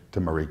attracted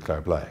to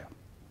Marie-Claire Blais.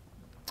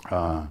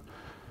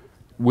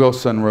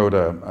 Wilson wrote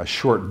a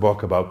short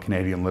book about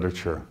Canadian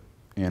literature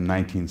in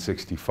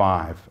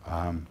 1965,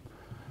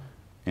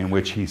 in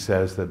which he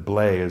says that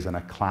Blais is in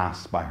a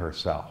class by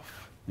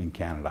herself in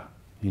Canada.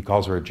 He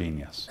calls her a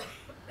genius.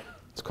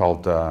 It's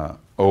called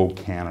O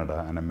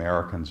Canada, An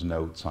American's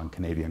Notes on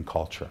Canadian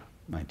Culture,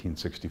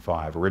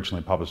 1965,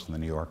 originally published in the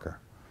New Yorker.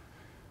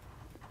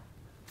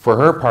 For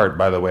her part,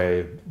 by the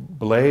way,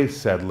 Blais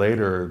said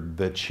later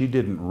that she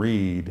didn't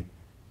read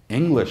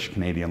English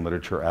Canadian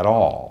literature at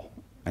all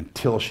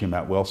until she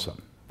met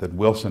Wilson, that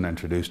Wilson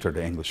introduced her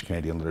to English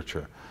Canadian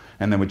literature.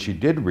 And then when she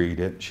did read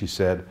it, she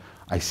said,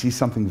 I see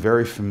something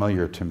very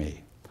familiar to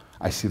me.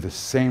 I see the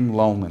same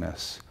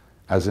loneliness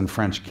as in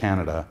French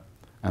Canada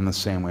and the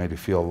same way to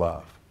feel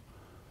love,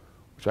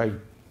 which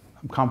I'm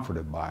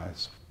comforted by.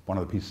 It's one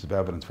of the pieces of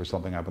evidence for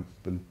something I've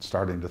been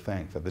starting to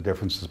think, that the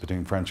differences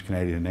between French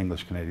Canadian and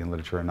English Canadian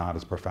literature are not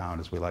as profound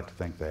as we like to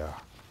think they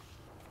are.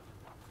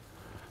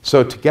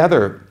 So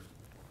together,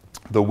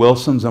 the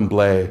Wilsons and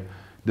Blais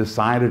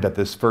decided at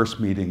this first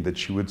meeting that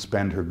she would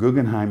spend her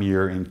Guggenheim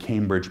year in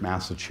Cambridge,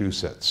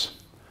 Massachusetts,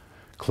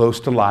 close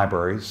to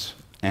libraries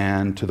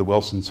and to the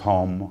Wilsons'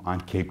 home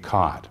on Cape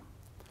Cod.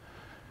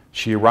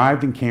 She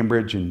arrived in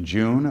Cambridge in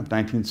June of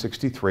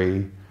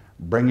 1963,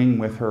 bringing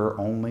with her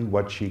only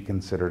what she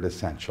considered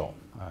essential: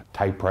 a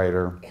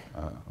typewriter,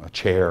 a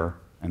chair,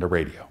 and a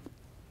radio.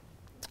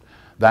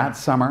 That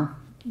summer,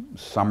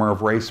 summer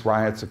of race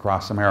riots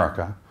across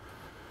America,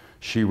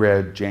 she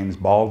read James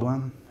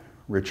Baldwin,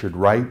 Richard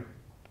Wright,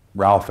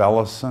 Ralph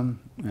Ellison,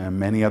 and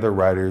many other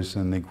writers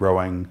in the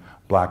growing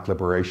Black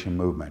liberation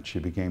movement. She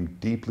became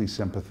deeply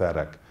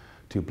sympathetic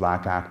to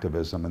Black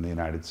activism in the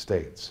United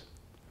States.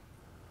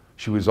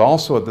 She was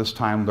also at this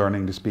time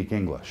learning to speak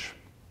English,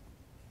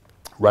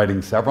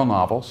 writing several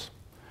novels,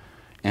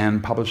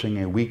 and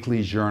publishing a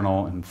weekly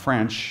journal in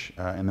French,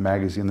 in the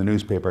magazine, the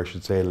newspaper, I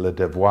should say, Le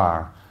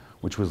Devoir,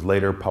 which was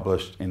later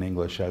published in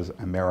English as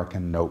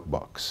American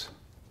Notebooks.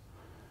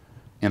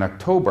 In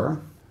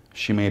October,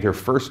 she made her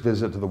first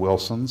visit to the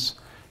Wilsons,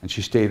 and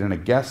she stayed in a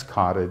guest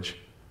cottage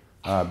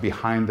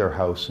behind their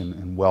house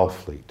in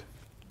Wellfleet.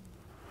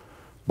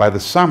 By the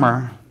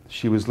summer,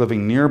 she was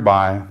living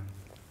nearby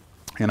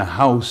in a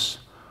house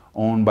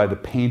owned by the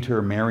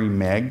painter Mary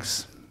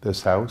Meggs,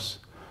 this house,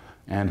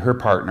 and her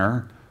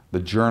partner, the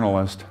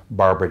journalist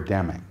Barbara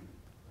Deming.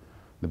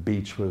 The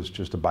beach was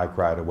just a bike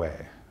ride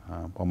away.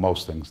 Well,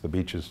 most things, the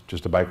beach is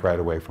just a bike ride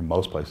away from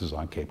most places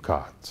on Cape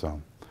Cod.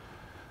 So,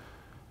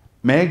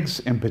 Meggs,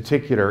 in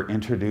particular,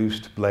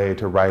 introduced Blais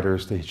to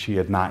writers that she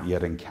had not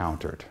yet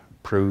encountered: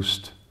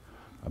 Proust,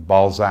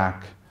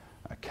 Balzac,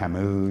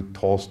 Camus,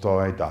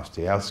 Tolstoy,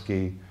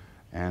 Dostoevsky,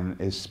 and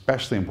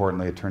especially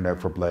importantly, it turned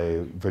out for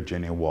Blais,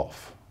 Virginia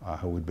Woolf,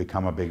 who would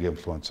become a big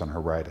influence on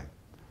her writing.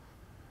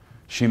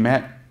 She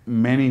met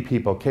many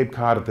people. Cape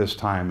Cod at this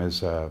time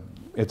is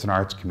it's an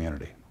arts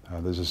community.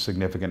 There's a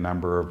significant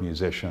number of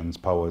musicians,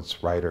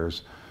 poets,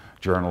 writers,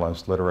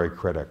 journalists, literary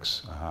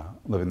critics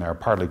living there,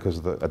 partly because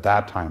of at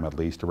that time at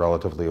least,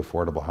 relatively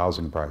affordable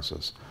housing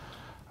prices.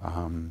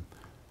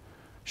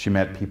 She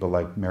met people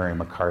like Mary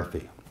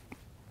McCarthy,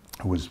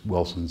 who was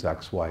Wilson's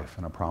ex-wife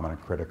and a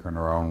prominent critic in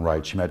her own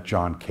right. She met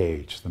John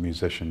Cage, the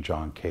musician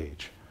John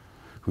Cage,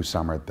 who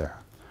summered there.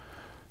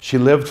 She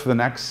lived for the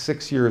next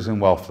 6 years in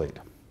Wellfleet,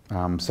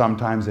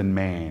 sometimes in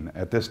Maine.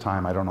 At this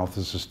time, I don't know if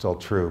this is still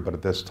true, but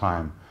at this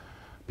time,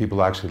 people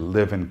who actually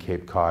live in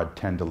Cape Cod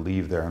tend to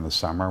leave there in the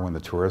summer when the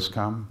tourists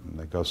come, and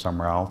they go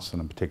somewhere else,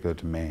 and in particular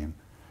to Maine.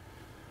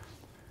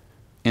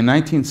 In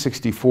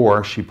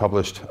 1964, she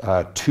published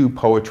 2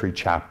 poetry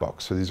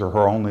chapbooks. So these are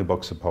her only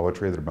books of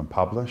poetry that have been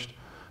published.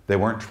 They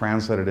weren't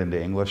translated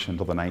into English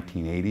until the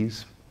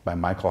 1980s by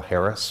Michael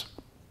Harris.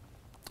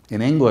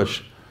 In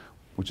English,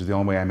 which is the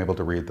only way I'm able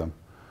to read them,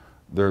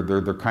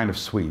 they're kind of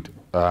sweet.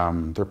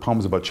 They're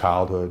poems about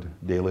childhood,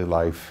 daily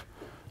life,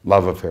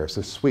 love affairs.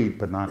 They're sweet,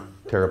 but not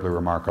terribly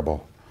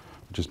remarkable,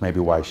 which is maybe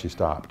why she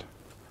stopped.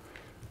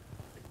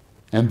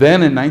 And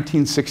then in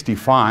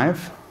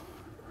 1965,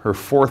 her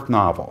 4th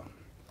novel,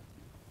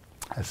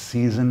 A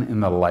Season in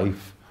the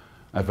Life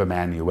of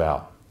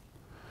Emmanuel.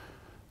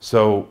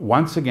 So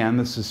once again,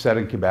 this is set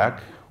in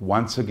Quebec.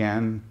 Once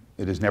again,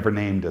 it is never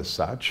named as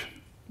such.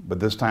 but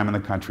this time in the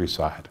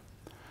countryside.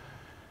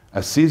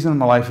 A season in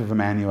the life of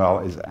Emmanuel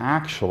is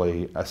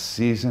actually a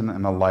season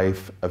in the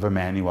life of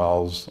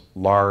Emmanuel's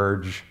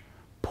large,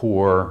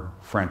 poor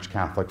French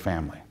Catholic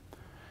family.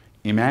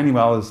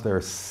 Emmanuel is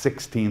their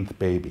 16th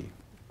baby,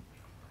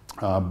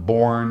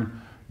 born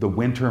the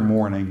winter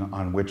morning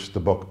on which the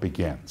book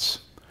begins.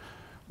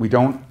 We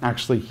don't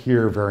actually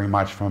hear very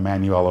much from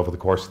Emmanuel over the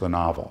course of the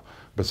novel,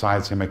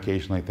 besides him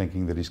occasionally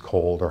thinking that he's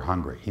cold or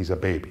hungry. He's a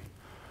baby.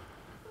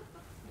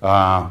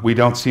 We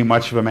don't see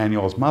much of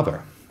Emmanuel's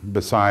mother,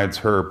 besides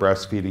her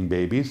breastfeeding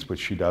babies,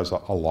 which she does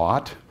a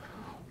lot,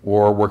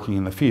 or working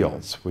in the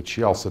fields, which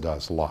she also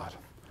does a lot.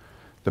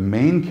 The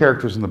main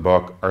characters in the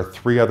book are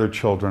three other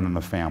children in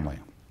the family.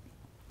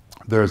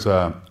 There's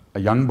a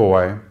young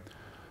boy,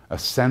 a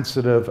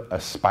sensitive,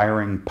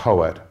 aspiring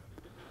poet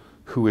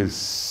who is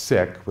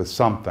sick with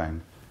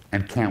something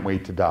and can't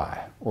wait to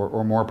die,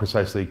 or more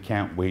precisely,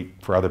 can't wait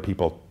for other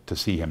people to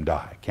see him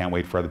die, can't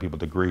wait for other people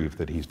to grieve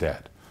that he's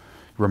dead.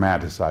 He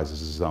romanticizes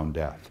his own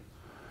death.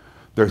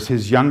 There's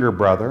his younger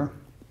brother,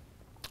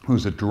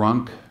 who's a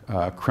drunk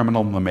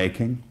criminal in the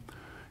making,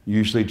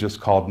 usually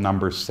just called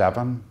number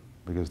 7,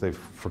 because they've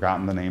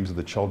forgotten the names of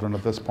the children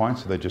at this point,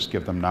 so they just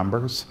give them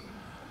numbers.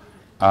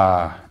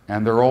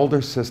 And their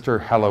older sister,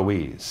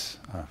 Heloise,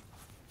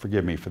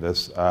 forgive me for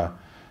this,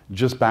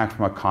 just back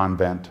from a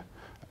convent.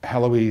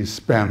 Heloise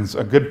spends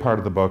a good part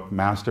of the book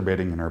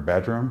masturbating in her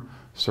bedroom,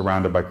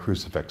 surrounded by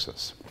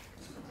crucifixes.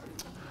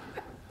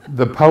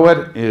 The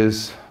poet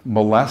is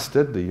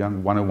molested, the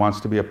young one who wants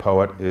to be a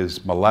poet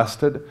is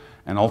molested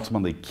and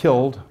ultimately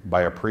killed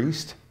by a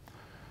priest.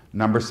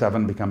 Number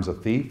 7 becomes a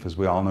thief, as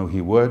we all knew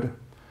he would,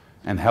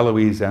 and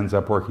Heloise ends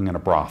up working in a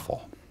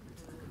brothel.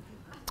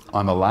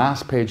 On the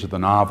last page of the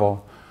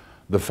novel,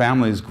 the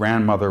family's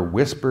grandmother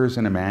whispers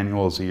in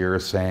Emmanuel's ear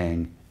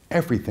saying,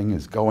 "Everything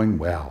is going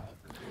well.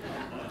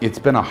 It's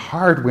been a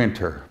hard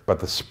winter, but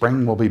the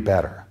spring will be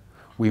better.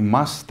 We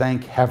must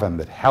thank heaven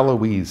that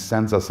Heloise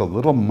sends us a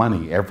little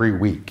money every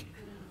week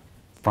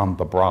from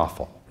the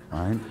brothel,"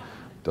 right?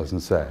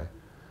 Doesn't say.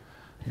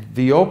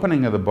 The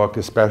opening of the book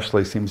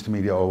especially seems to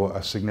me to owe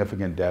a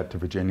significant debt to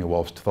Virginia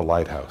Woolf's To the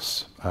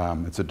Lighthouse.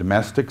 It's a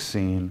domestic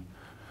scene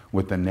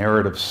with the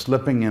narrative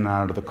slipping in and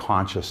out of the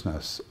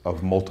consciousness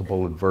of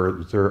multiple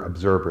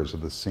observers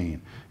of the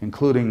scene,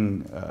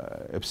 including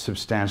a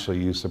substantial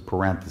use of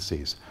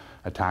parentheses,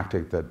 a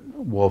tactic that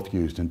Woolf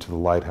used in To the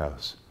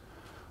Lighthouse.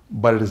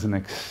 But it is an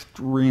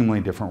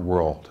extremely different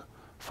world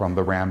from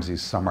the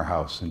Ramsay's summer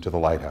house into The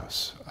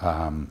Lighthouse.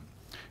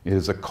 It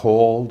is a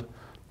cold,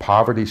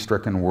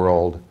 poverty-stricken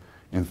world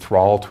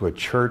enthralled to a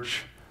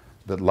church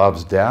that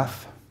loves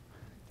death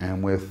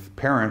and with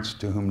parents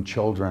to whom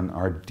children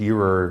are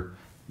dearer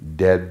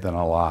dead than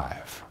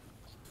alive.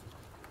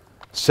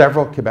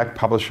 Several Quebec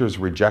publishers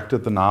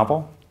rejected the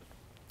novel.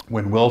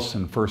 When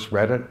Wilson first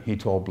read it, he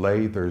told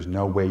Blais, "There's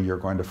no way you're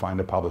going to find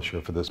a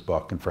publisher for this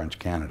book in French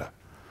Canada."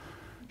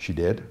 She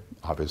did,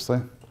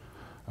 obviously.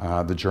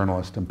 The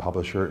journalist and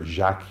publisher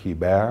Jacques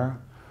Hibert,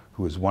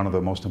 who is one of the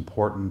most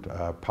important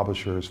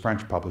publishers,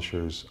 French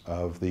publishers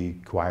of the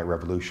Quiet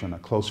Revolution, a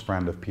close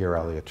friend of Pierre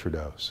Elliott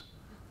Trudeau's.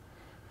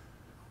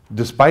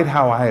 Despite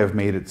how I have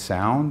made it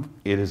sound,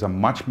 it is a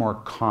much more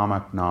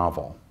comic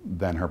novel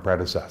than her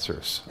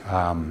predecessors.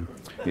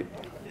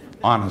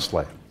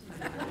 Honestly.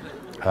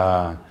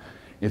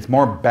 It's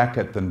more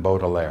Beckett than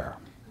Baudelaire.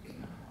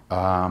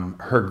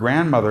 Her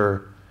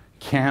grandmother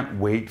can't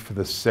wait for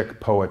the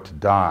sick poet to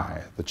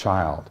die, the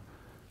child,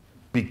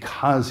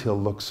 because he'll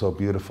look so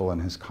beautiful in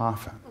his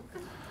coffin.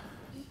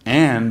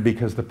 And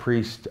because the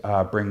priest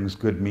brings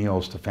good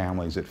meals to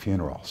families at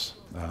funerals.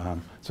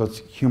 So it's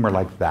humor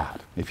like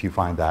that, if you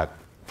find that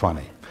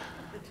funny.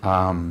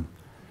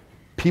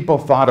 People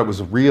thought it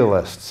was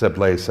realist, said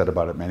Blais said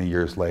about it many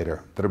years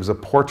later, that it was a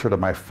portrait of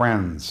my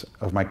friends,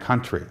 of my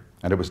country,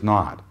 and it was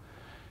not.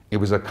 It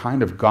was a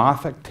kind of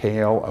Gothic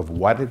tale of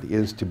what it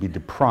is to be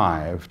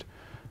deprived,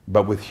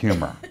 but with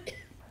humor.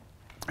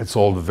 It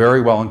sold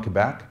very well in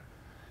Quebec,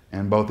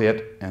 and both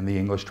it and the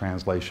English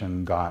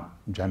translation got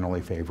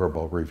generally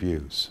favorable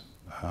reviews.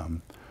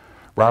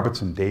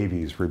 Robertson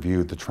Davies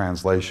reviewed the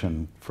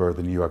translation for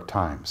the New York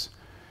Times.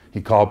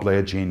 He called Blais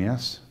a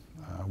genius,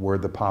 a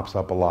word that pops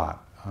up a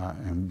lot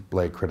in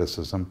Blais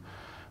criticism,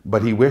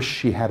 but he wished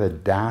she had a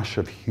dash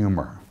of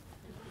humor.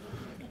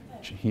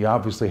 He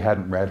obviously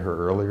hadn't read her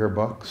earlier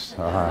books.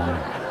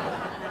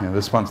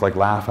 This one's like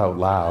laugh out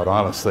loud,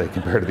 honestly,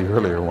 compared to the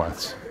earlier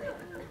ones.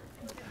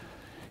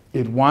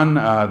 It won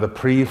the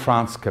Prix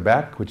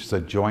France-Québec, which is a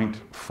joint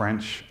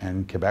French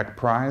and Quebec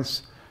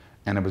prize,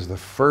 and it was the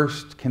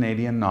first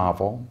Canadian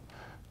novel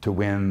to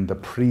win the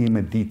Prix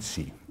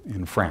Medici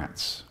in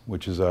France,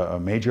 which is a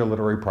major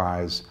literary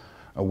prize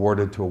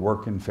awarded to a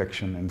work in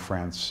fiction in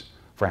France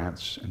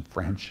in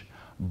French,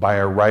 by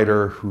a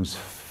writer whose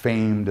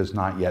fame does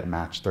not yet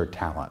match their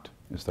talent,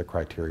 is the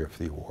criteria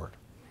for the award.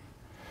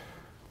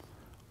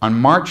 On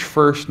March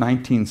 1st,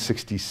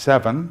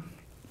 1967,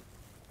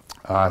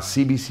 a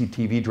CBC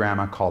TV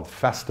drama called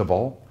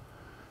Festival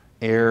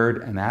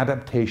aired an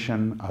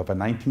adaptation of a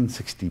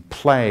 1960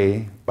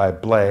 play by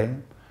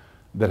Blais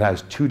that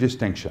has two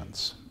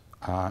distinctions.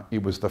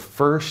 It was the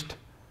first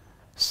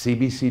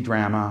CBC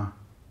drama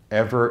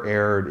ever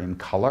aired in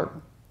color,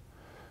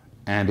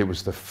 and it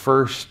was the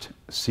first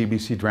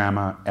CBC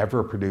drama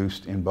ever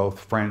produced in both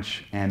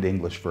French and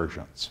English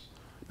versions,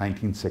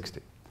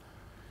 1960.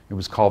 It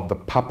was called The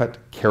Puppet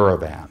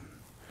Caravan,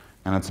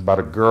 and it's about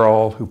a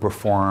girl who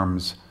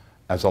performs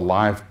as a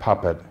live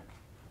puppet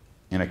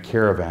in a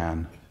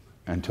caravan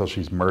until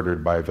she's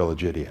murdered by a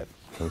village idiot.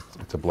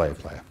 It's a Blais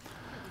play.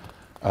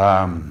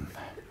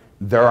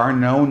 There are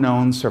no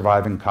known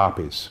surviving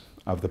copies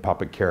of The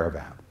Puppet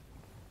Caravan.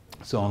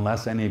 So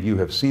unless any of you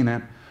have seen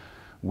it,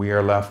 we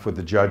are left with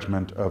the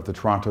judgment of the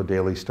Toronto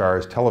Daily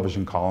Star's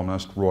television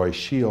columnist Roy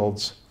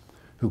Shields,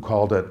 who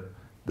called it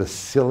the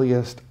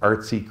silliest,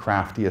 artsy,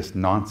 craftiest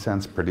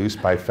nonsense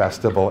produced by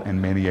Festival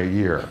in many a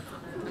year.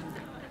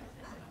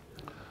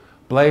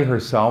 Blais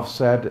herself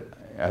said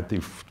at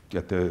the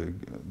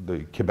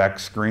Quebec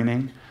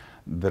screening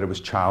that it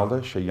was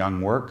childish, a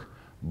young work,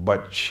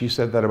 but she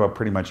said that about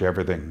pretty much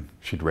everything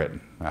she'd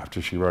written.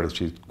 After she wrote it,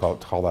 she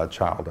called that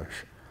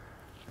childish.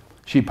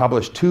 She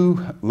published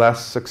two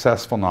less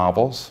successful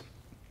novels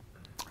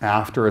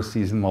after A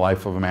Season in the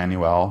Life of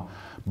Emmanuel,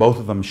 both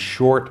of them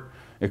short,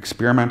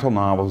 experimental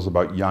novels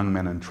about young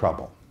men in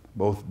trouble,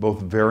 both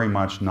very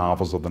much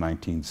novels of the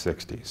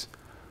 1960s.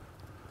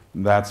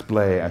 That's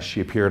Blais as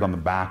she appeared on the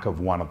back of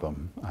one of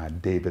them,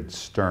 David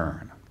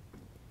Stern.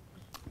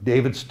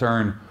 David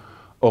Stern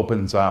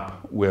opens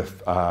up with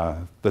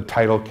the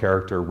title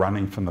character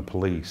running from the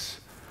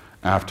police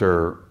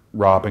after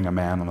robbing a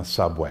man on the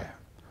subway.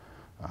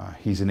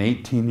 He's an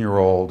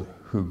 18-year-old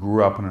who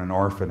grew up in an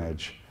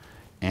orphanage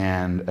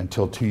and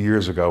until 2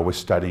 years ago was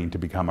studying to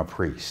become a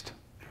priest.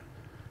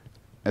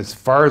 As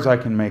far as I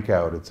can make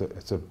out,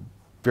 it's a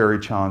very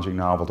challenging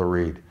novel to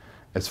read.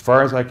 As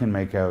far as I can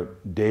make out,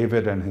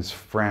 David and his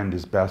friend,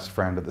 his best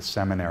friend at the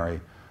seminary,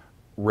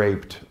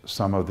 raped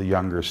some of the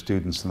younger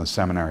students in the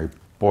seminary,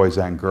 boys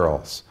and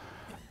girls.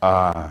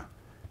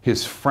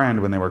 His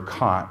friend, when they were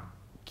caught,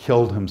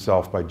 killed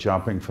himself by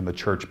jumping from the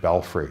church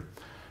belfry,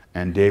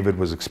 and David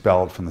was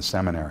expelled from the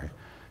seminary.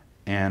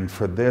 And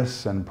for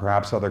this and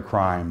perhaps other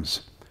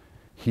crimes,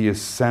 he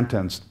is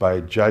sentenced by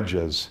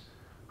judges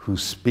who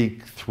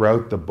speak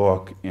throughout the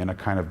book in a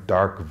kind of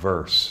dark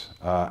verse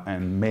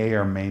and may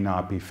or may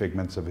not be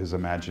figments of his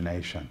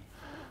imagination.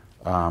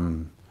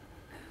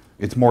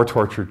 It's more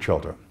tortured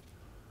children,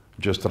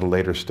 just at a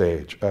later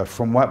stage.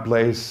 From what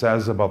Blais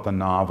says about the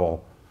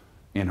novel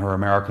in her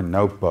American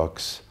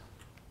notebooks,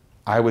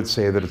 I would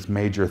say that its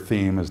major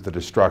theme is the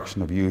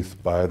destruction of youth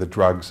by the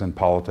drugs and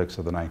politics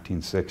of the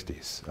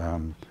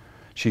 1960s.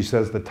 She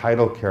says the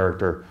title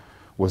character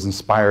was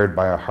inspired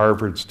by a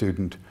Harvard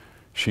student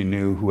she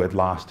knew who had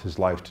lost his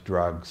life to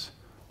drugs,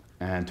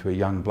 and to a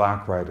young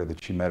black writer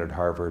that she met at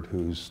Harvard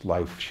whose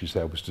life, she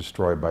said, was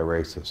destroyed by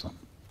racism.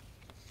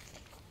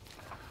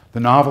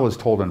 The novel is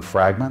told in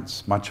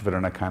fragments, much of it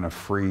in a kind of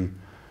free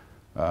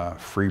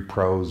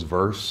prose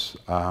verse.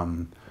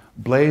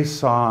 Blais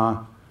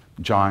saw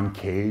John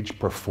Cage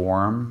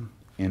perform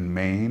in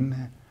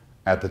Maine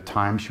at the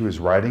time she was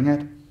writing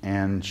it,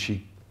 and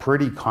she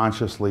pretty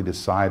consciously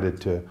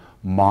decided to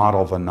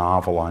model the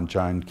novel on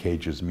John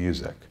Cage's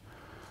music.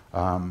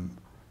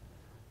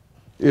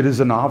 It is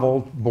a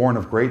novel born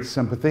of great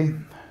sympathy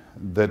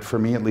that, for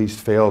me at least,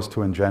 fails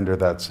to engender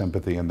that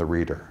sympathy in the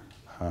reader.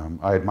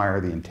 I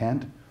admire the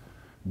intent,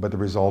 but the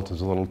result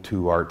is a little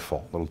too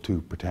artful, a little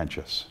too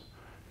pretentious.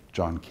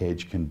 John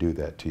Cage can do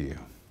that to you.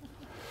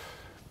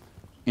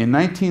 In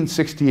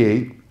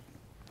 1968,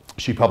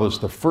 she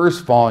published the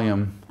first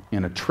volume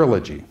in a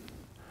trilogy,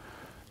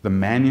 The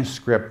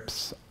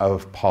Manuscripts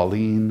of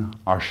Pauline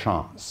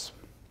Archamps.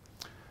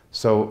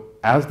 So,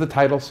 as the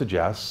title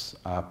suggests,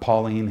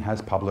 Pauline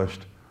has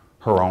published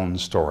her own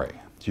story.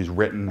 She's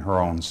written her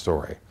own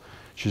story.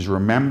 She's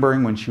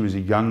remembering when she was a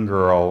young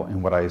girl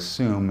in what I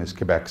assume is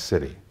Quebec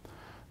City,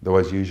 though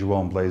as usual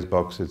in Blais'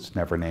 books, it's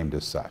never named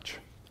as such.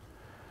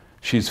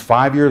 She's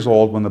 5 years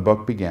old when the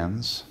book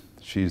begins.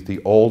 She's the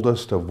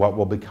oldest of what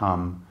will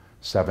become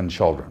 7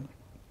 children,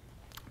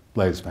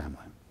 Blais' family.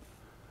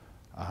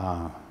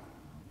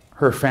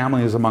 Her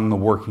family is among the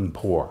working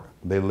poor.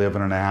 They live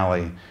in an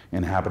alley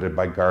inhabited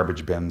by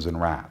garbage bins and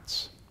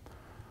rats.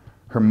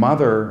 Her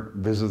mother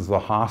visits the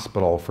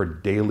hospital for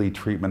daily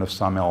treatment of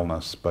some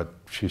illness, but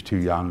she's too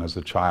young as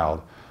a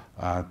child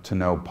to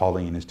know.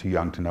 Pauline is too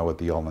young to know what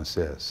the illness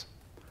is.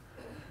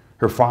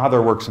 Her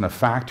father works in a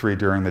factory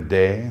during the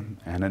day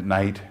and at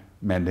night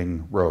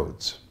mending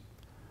roads.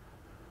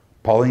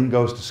 Pauline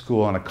goes to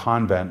school in a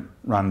convent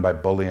run by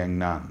bullying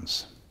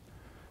nuns.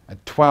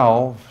 At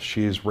 12,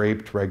 she is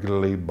raped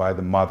regularly by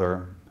the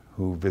mother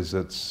who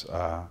visits,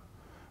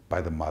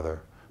 by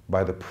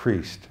the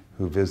priest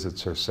who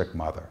visits her sick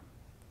mother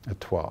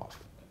at 12.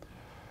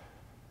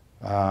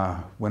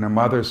 When her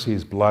mother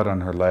sees blood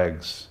on her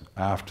legs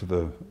after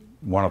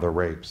one of the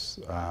rapes,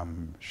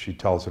 she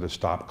tells her to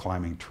stop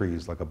climbing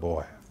trees like a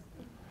boy.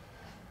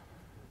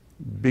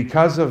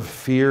 Because of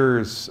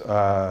fears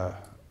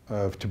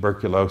of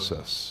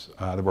tuberculosis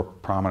that were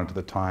prominent at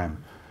the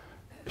time,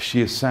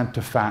 she is sent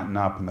to fatten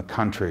up in the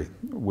country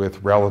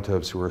with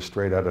relatives who are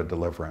straight out of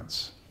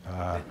Deliverance.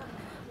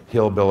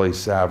 Hillbilly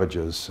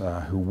savages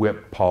who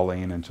whip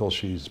Pauline until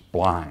she's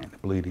blind,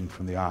 bleeding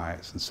from the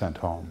eyes, and sent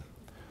home.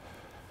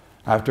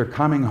 After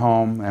coming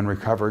home and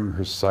recovering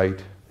her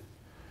sight,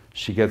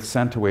 she gets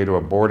sent away to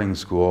a boarding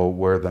school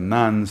where the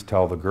nuns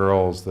tell the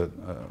girls that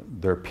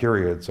their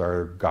periods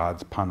are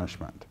God's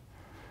punishment.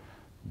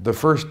 The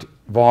first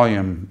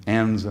volume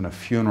ends in a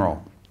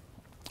funeral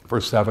for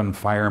 7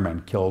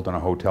 firemen killed in a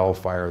hotel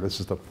fire. This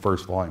is the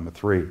first volume of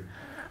 3.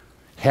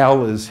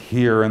 Hell is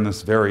here in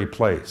this very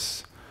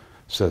place,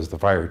 says the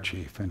fire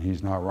chief, and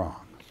he's not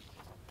wrong.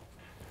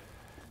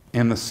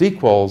 In the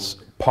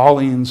sequels,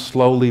 Pauline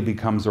slowly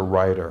becomes a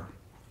writer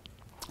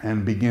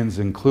and begins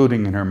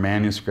including in her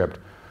manuscript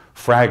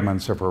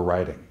fragments of her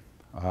writing,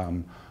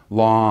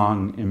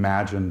 long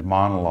imagined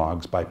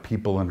monologues by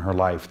people in her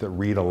life that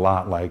read a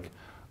lot like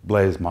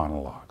Blais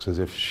monologues, as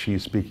if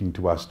she's speaking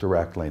to us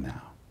directly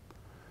now.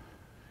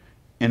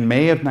 In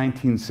May of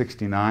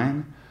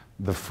 1969,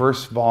 the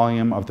first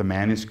volume of the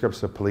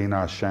manuscripts of Pauline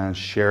Archange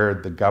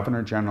shared the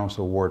Governor General's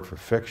Award for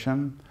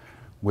Fiction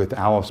with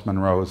Alice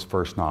Munro's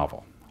first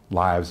novel,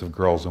 Lives of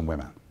Girls and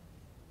Women.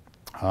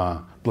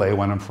 Blais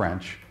went in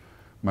French,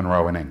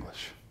 Munro in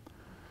English.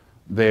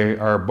 They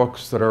are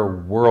books that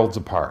are worlds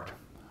apart,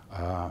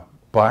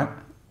 but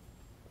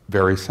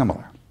very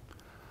similar.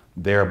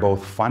 They are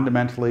both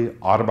fundamentally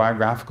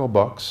autobiographical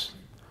books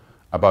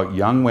about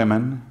young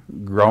women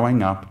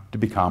growing up to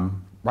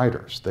become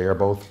writers. They are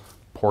both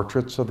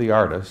portraits of the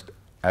artist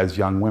as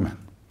young women.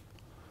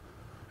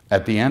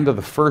 At the end of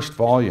the first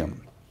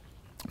volume,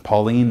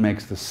 Pauline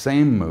makes the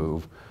same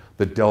move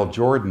that Del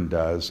Jordan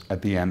does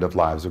at the end of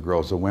Lives of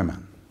Girls and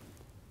Women.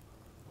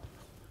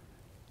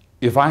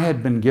 If I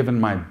had been given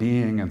my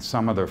being in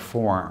some other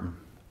form,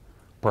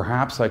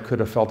 perhaps I could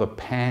have felt a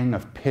pang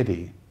of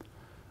pity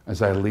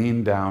as I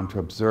leaned down to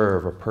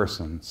observe a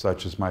person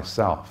such as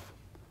myself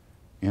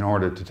in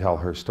order to tell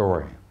her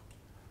story.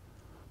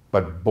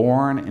 But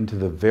born into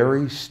the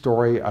very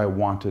story I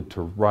wanted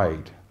to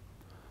write,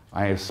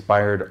 I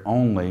aspired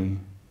only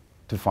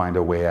to find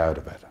a way out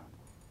of it.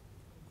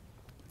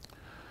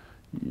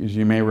 As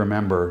you may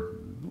remember,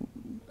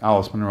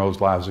 Alice Munro's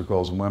Lives of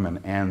Girls and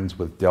Women ends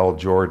with Del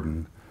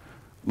Jordan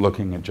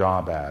looking at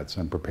job ads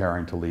and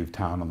preparing to leave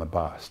town on the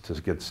bus to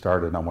get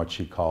started on what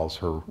she calls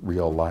her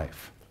real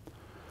life.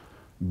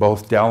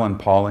 Both Del and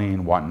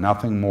Pauline want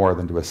nothing more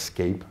than to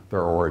escape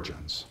their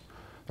origins,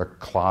 their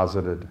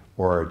closeted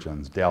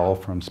origins. Del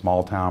from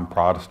small-town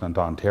Protestant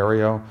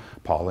Ontario,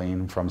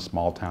 Pauline from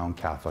small-town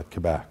Catholic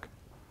Quebec.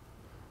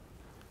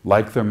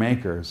 Like their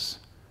makers,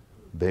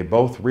 they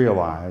both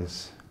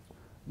realize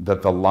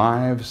that the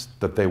lives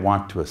that they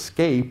want to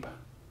escape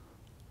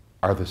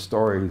are the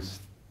stories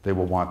they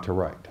will want to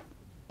write.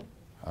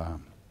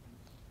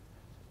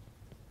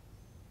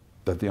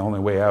 That the only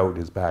way out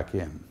is back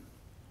in.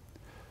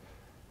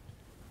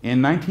 In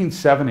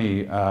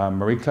 1970,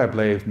 Marie-Claire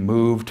Blais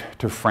moved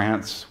to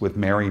France with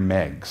Mary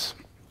Meigs,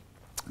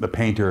 the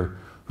painter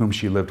whom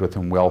she lived with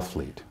in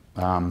Wellfleet.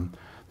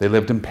 They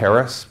lived in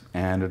Paris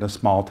and in a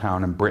small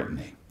town in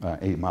Brittany,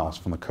 8 miles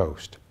from the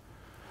coast.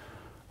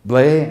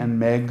 Blais and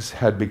Meigs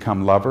had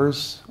become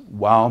lovers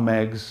while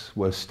Meigs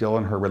was still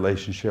in her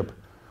relationship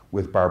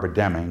with Barbara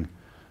Deming,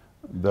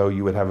 though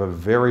you would have a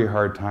very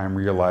hard time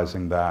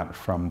realizing that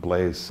from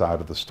Blais'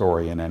 side of the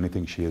story in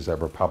anything she has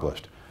ever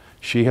published.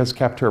 She has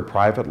kept her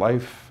private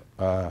life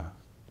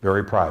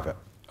very private,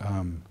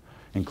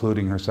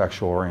 including her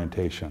sexual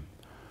orientation.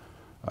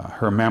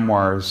 Her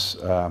memoirs,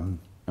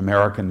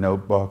 American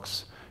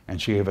Notebooks,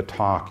 and she gave a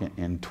talk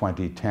in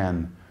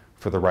 2010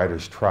 for the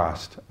Writers'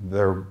 Trust.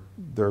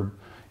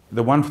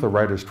 The one for the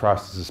Writers'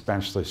 Trust is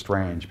especially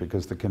strange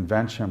because the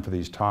convention for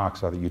these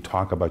talks are that you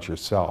talk about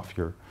yourself,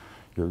 your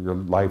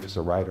life as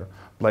a writer.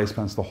 Blais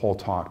spends the whole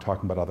talk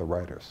talking about other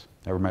writers,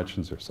 never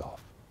mentions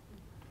herself.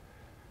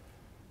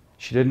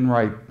 She didn't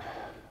write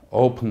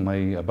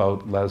openly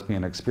about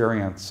lesbian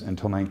experience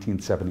until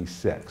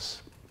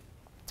 1976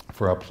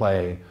 for a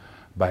play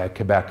by a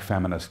Quebec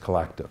feminist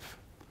collective.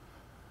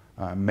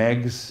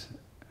 Meigs,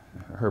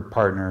 her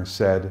partner,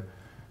 said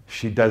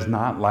she does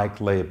not like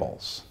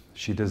labels.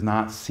 She does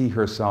not see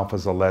herself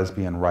as a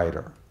lesbian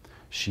writer.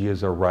 She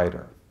is a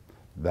writer.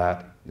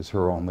 That is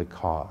her only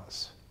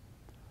cause.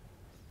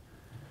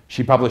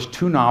 She published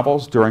 2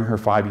 novels during her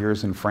 5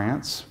 years in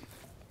France.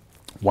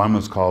 One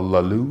was called Le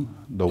Loup,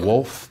 The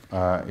Wolf.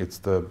 It's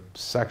the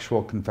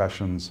sexual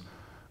confessions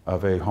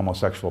of a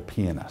homosexual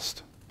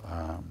pianist,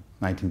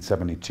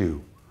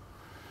 1972.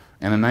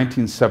 And in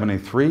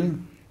 1973,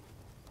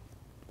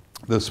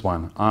 this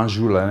one,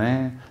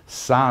 Enjoulanais,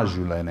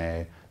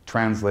 Sajoulanais,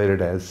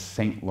 translated as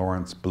St.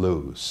 Lawrence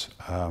Blues.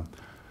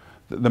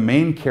 The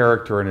main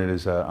character in it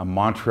is a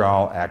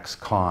Montreal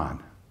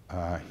ex-con.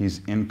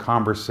 He's in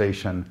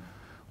conversation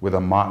with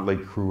a motley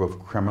crew of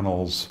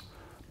criminals,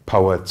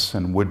 poets,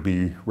 and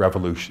would-be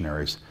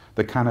revolutionaries,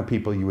 the kind of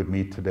people you would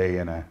meet today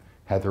in a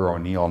Heather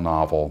O'Neill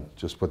novel,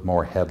 just with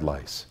more head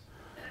lice.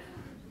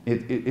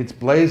 It's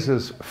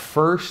Blais's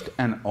first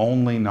and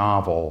only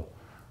novel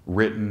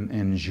written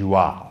in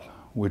joual,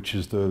 which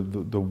is the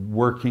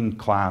working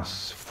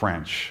class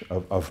French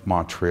of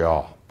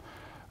Montreal.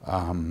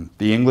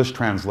 The English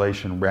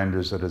translation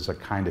renders it as a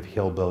kind of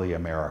hillbilly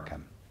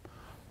American.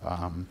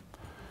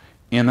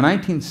 In the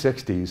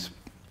 1960s,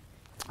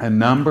 a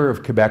number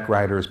of Quebec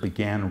writers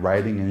began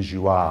writing in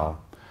joual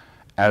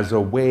as a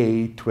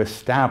way to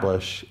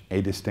establish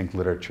a distinct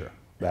literature.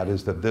 That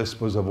is, that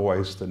this was a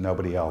voice that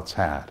nobody else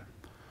had.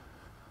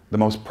 The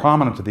most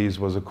prominent of these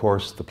was, of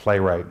course, the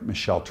playwright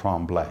Michel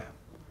Tremblay.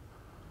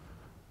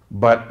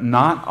 But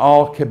not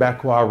all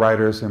Quebecois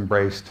writers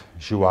embraced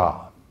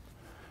joual.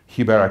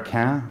 Hubert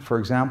Aquin, for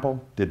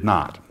example, did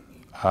not.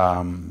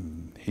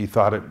 He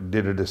thought it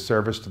did a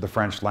disservice to the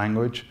French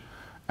language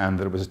and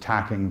that it was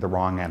attacking the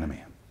wrong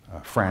enemy,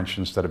 French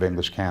instead of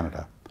English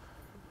Canada.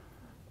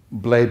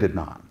 Blais did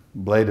not.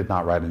 Blais did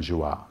not write in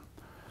joual.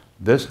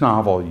 This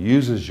novel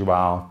uses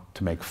joual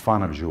to make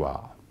fun of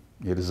joual.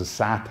 It is a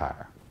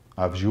satire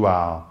of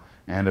joual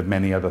and of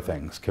many other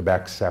things: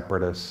 Quebec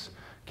separatists,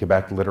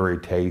 Quebec literary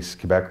tastes,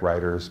 Quebec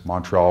writers,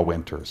 Montreal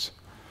winters.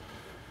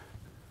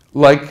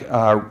 Like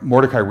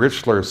Mordecai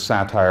Richler's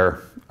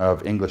satire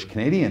of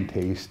English-Canadian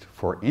taste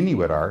for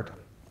Inuit art,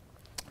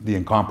 The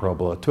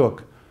Incomparable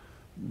Atuk,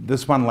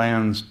 this one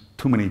lands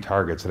too many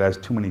targets. It has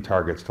too many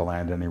targets to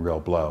land any real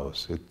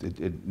blows.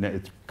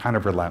 It's kind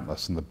of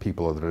relentless in the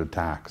people that it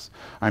attacks.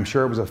 I'm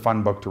sure it was a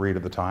fun book to read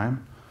at the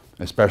time,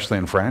 especially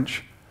in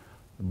French,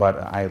 but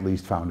I at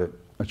least found it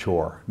a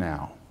chore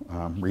now.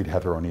 Read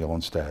Heather O'Neill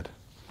instead.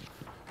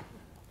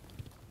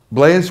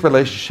 Blais'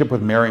 relationship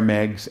with Mary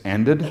Meigs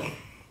ended,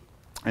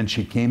 and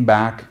she came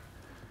back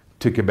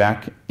to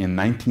Quebec in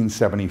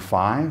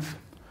 1975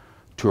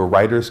 to a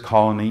writers'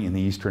 colony in the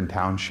Eastern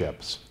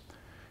Townships.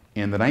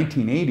 In the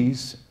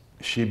 1980s,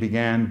 she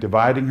began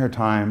dividing her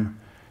time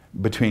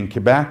between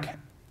Quebec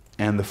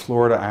and the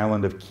Florida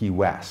island of Key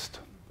West,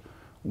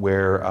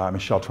 where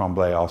Michel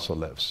Tremblay also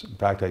lives. In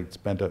fact, I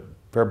spent a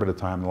fair bit of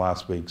time in the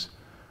last weeks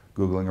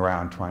Googling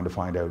around trying to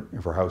find out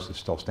if her house is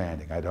still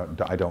standing. I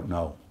don't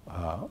know,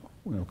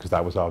 because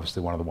that was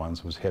obviously one of the ones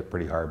that was hit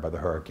pretty hard by the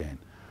hurricane.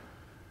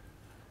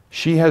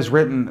 She has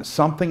written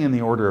something in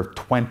the order of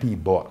 20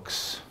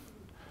 books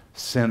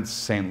since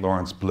St.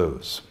 Lawrence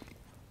Blues.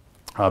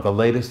 The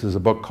latest is a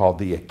book called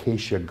The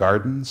Acacia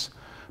Gardens,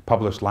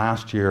 published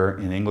last year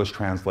in English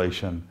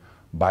translation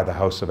by the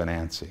House of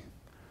Anansi.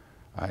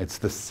 It's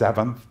the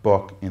 7th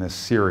book in a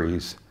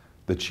series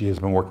that she has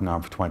been working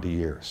on for 20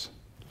 years.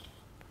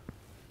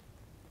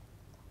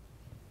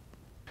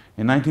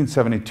 In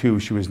 1972,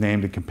 she was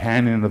named a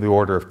Companion of the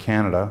Order of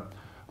Canada,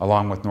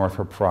 along with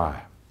Northrop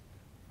Frye.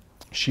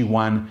 She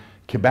won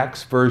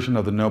Quebec's version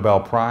of the Nobel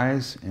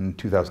Prize in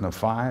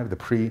 2005, the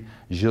Prix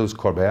Gilles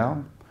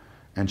Corbel,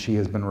 and she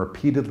has been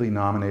repeatedly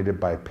nominated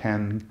by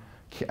PEN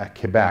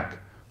Quebec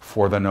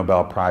for the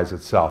Nobel Prize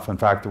itself. In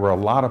fact, there were a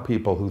lot of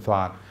people who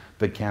thought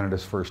that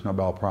Canada's first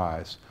Nobel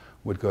Prize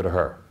would go to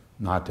her,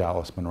 not to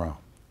Alice Munro.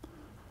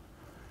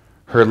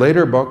 Her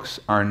later books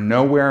are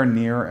nowhere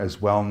near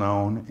as well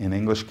known in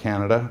English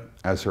Canada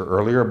as her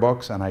earlier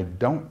books, and I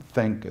don't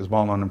think as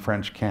well known in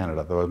French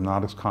Canada, though I'm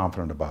not as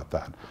confident about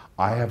that.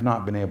 I have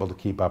not been able to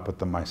keep up with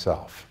them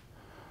myself.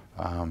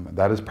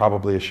 That is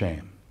probably a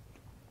shame.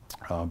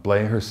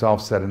 Blais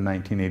herself said in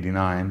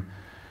 1989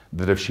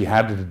 that if she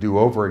had to do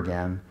over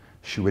again,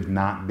 she would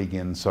not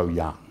begin so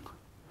young.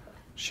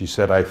 She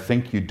said, "I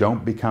think you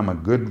don't become a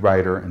good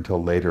writer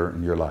until later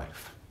in your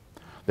life."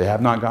 They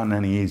have not gotten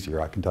any easier,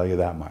 I can tell you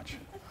that much.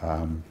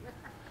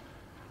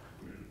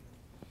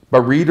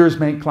 But readers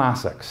make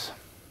classics,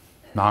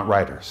 not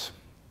writers.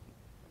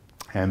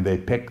 And they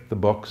pick the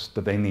books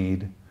that they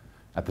need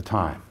at the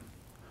time.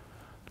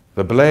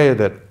 The Blais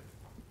that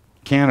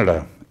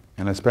Canada,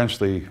 and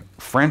especially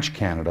French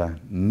Canada,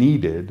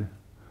 needed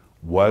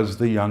was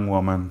the young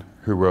woman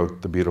who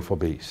wrote The Beautiful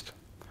Beast,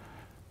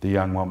 the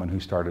young woman who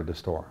started a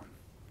store.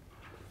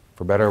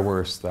 For better or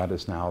worse, that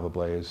is now the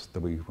Blais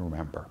that we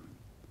remember.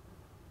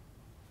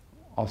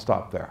 I'll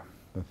stop there,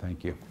 but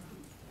thank you.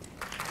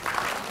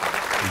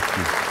 Thank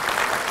you.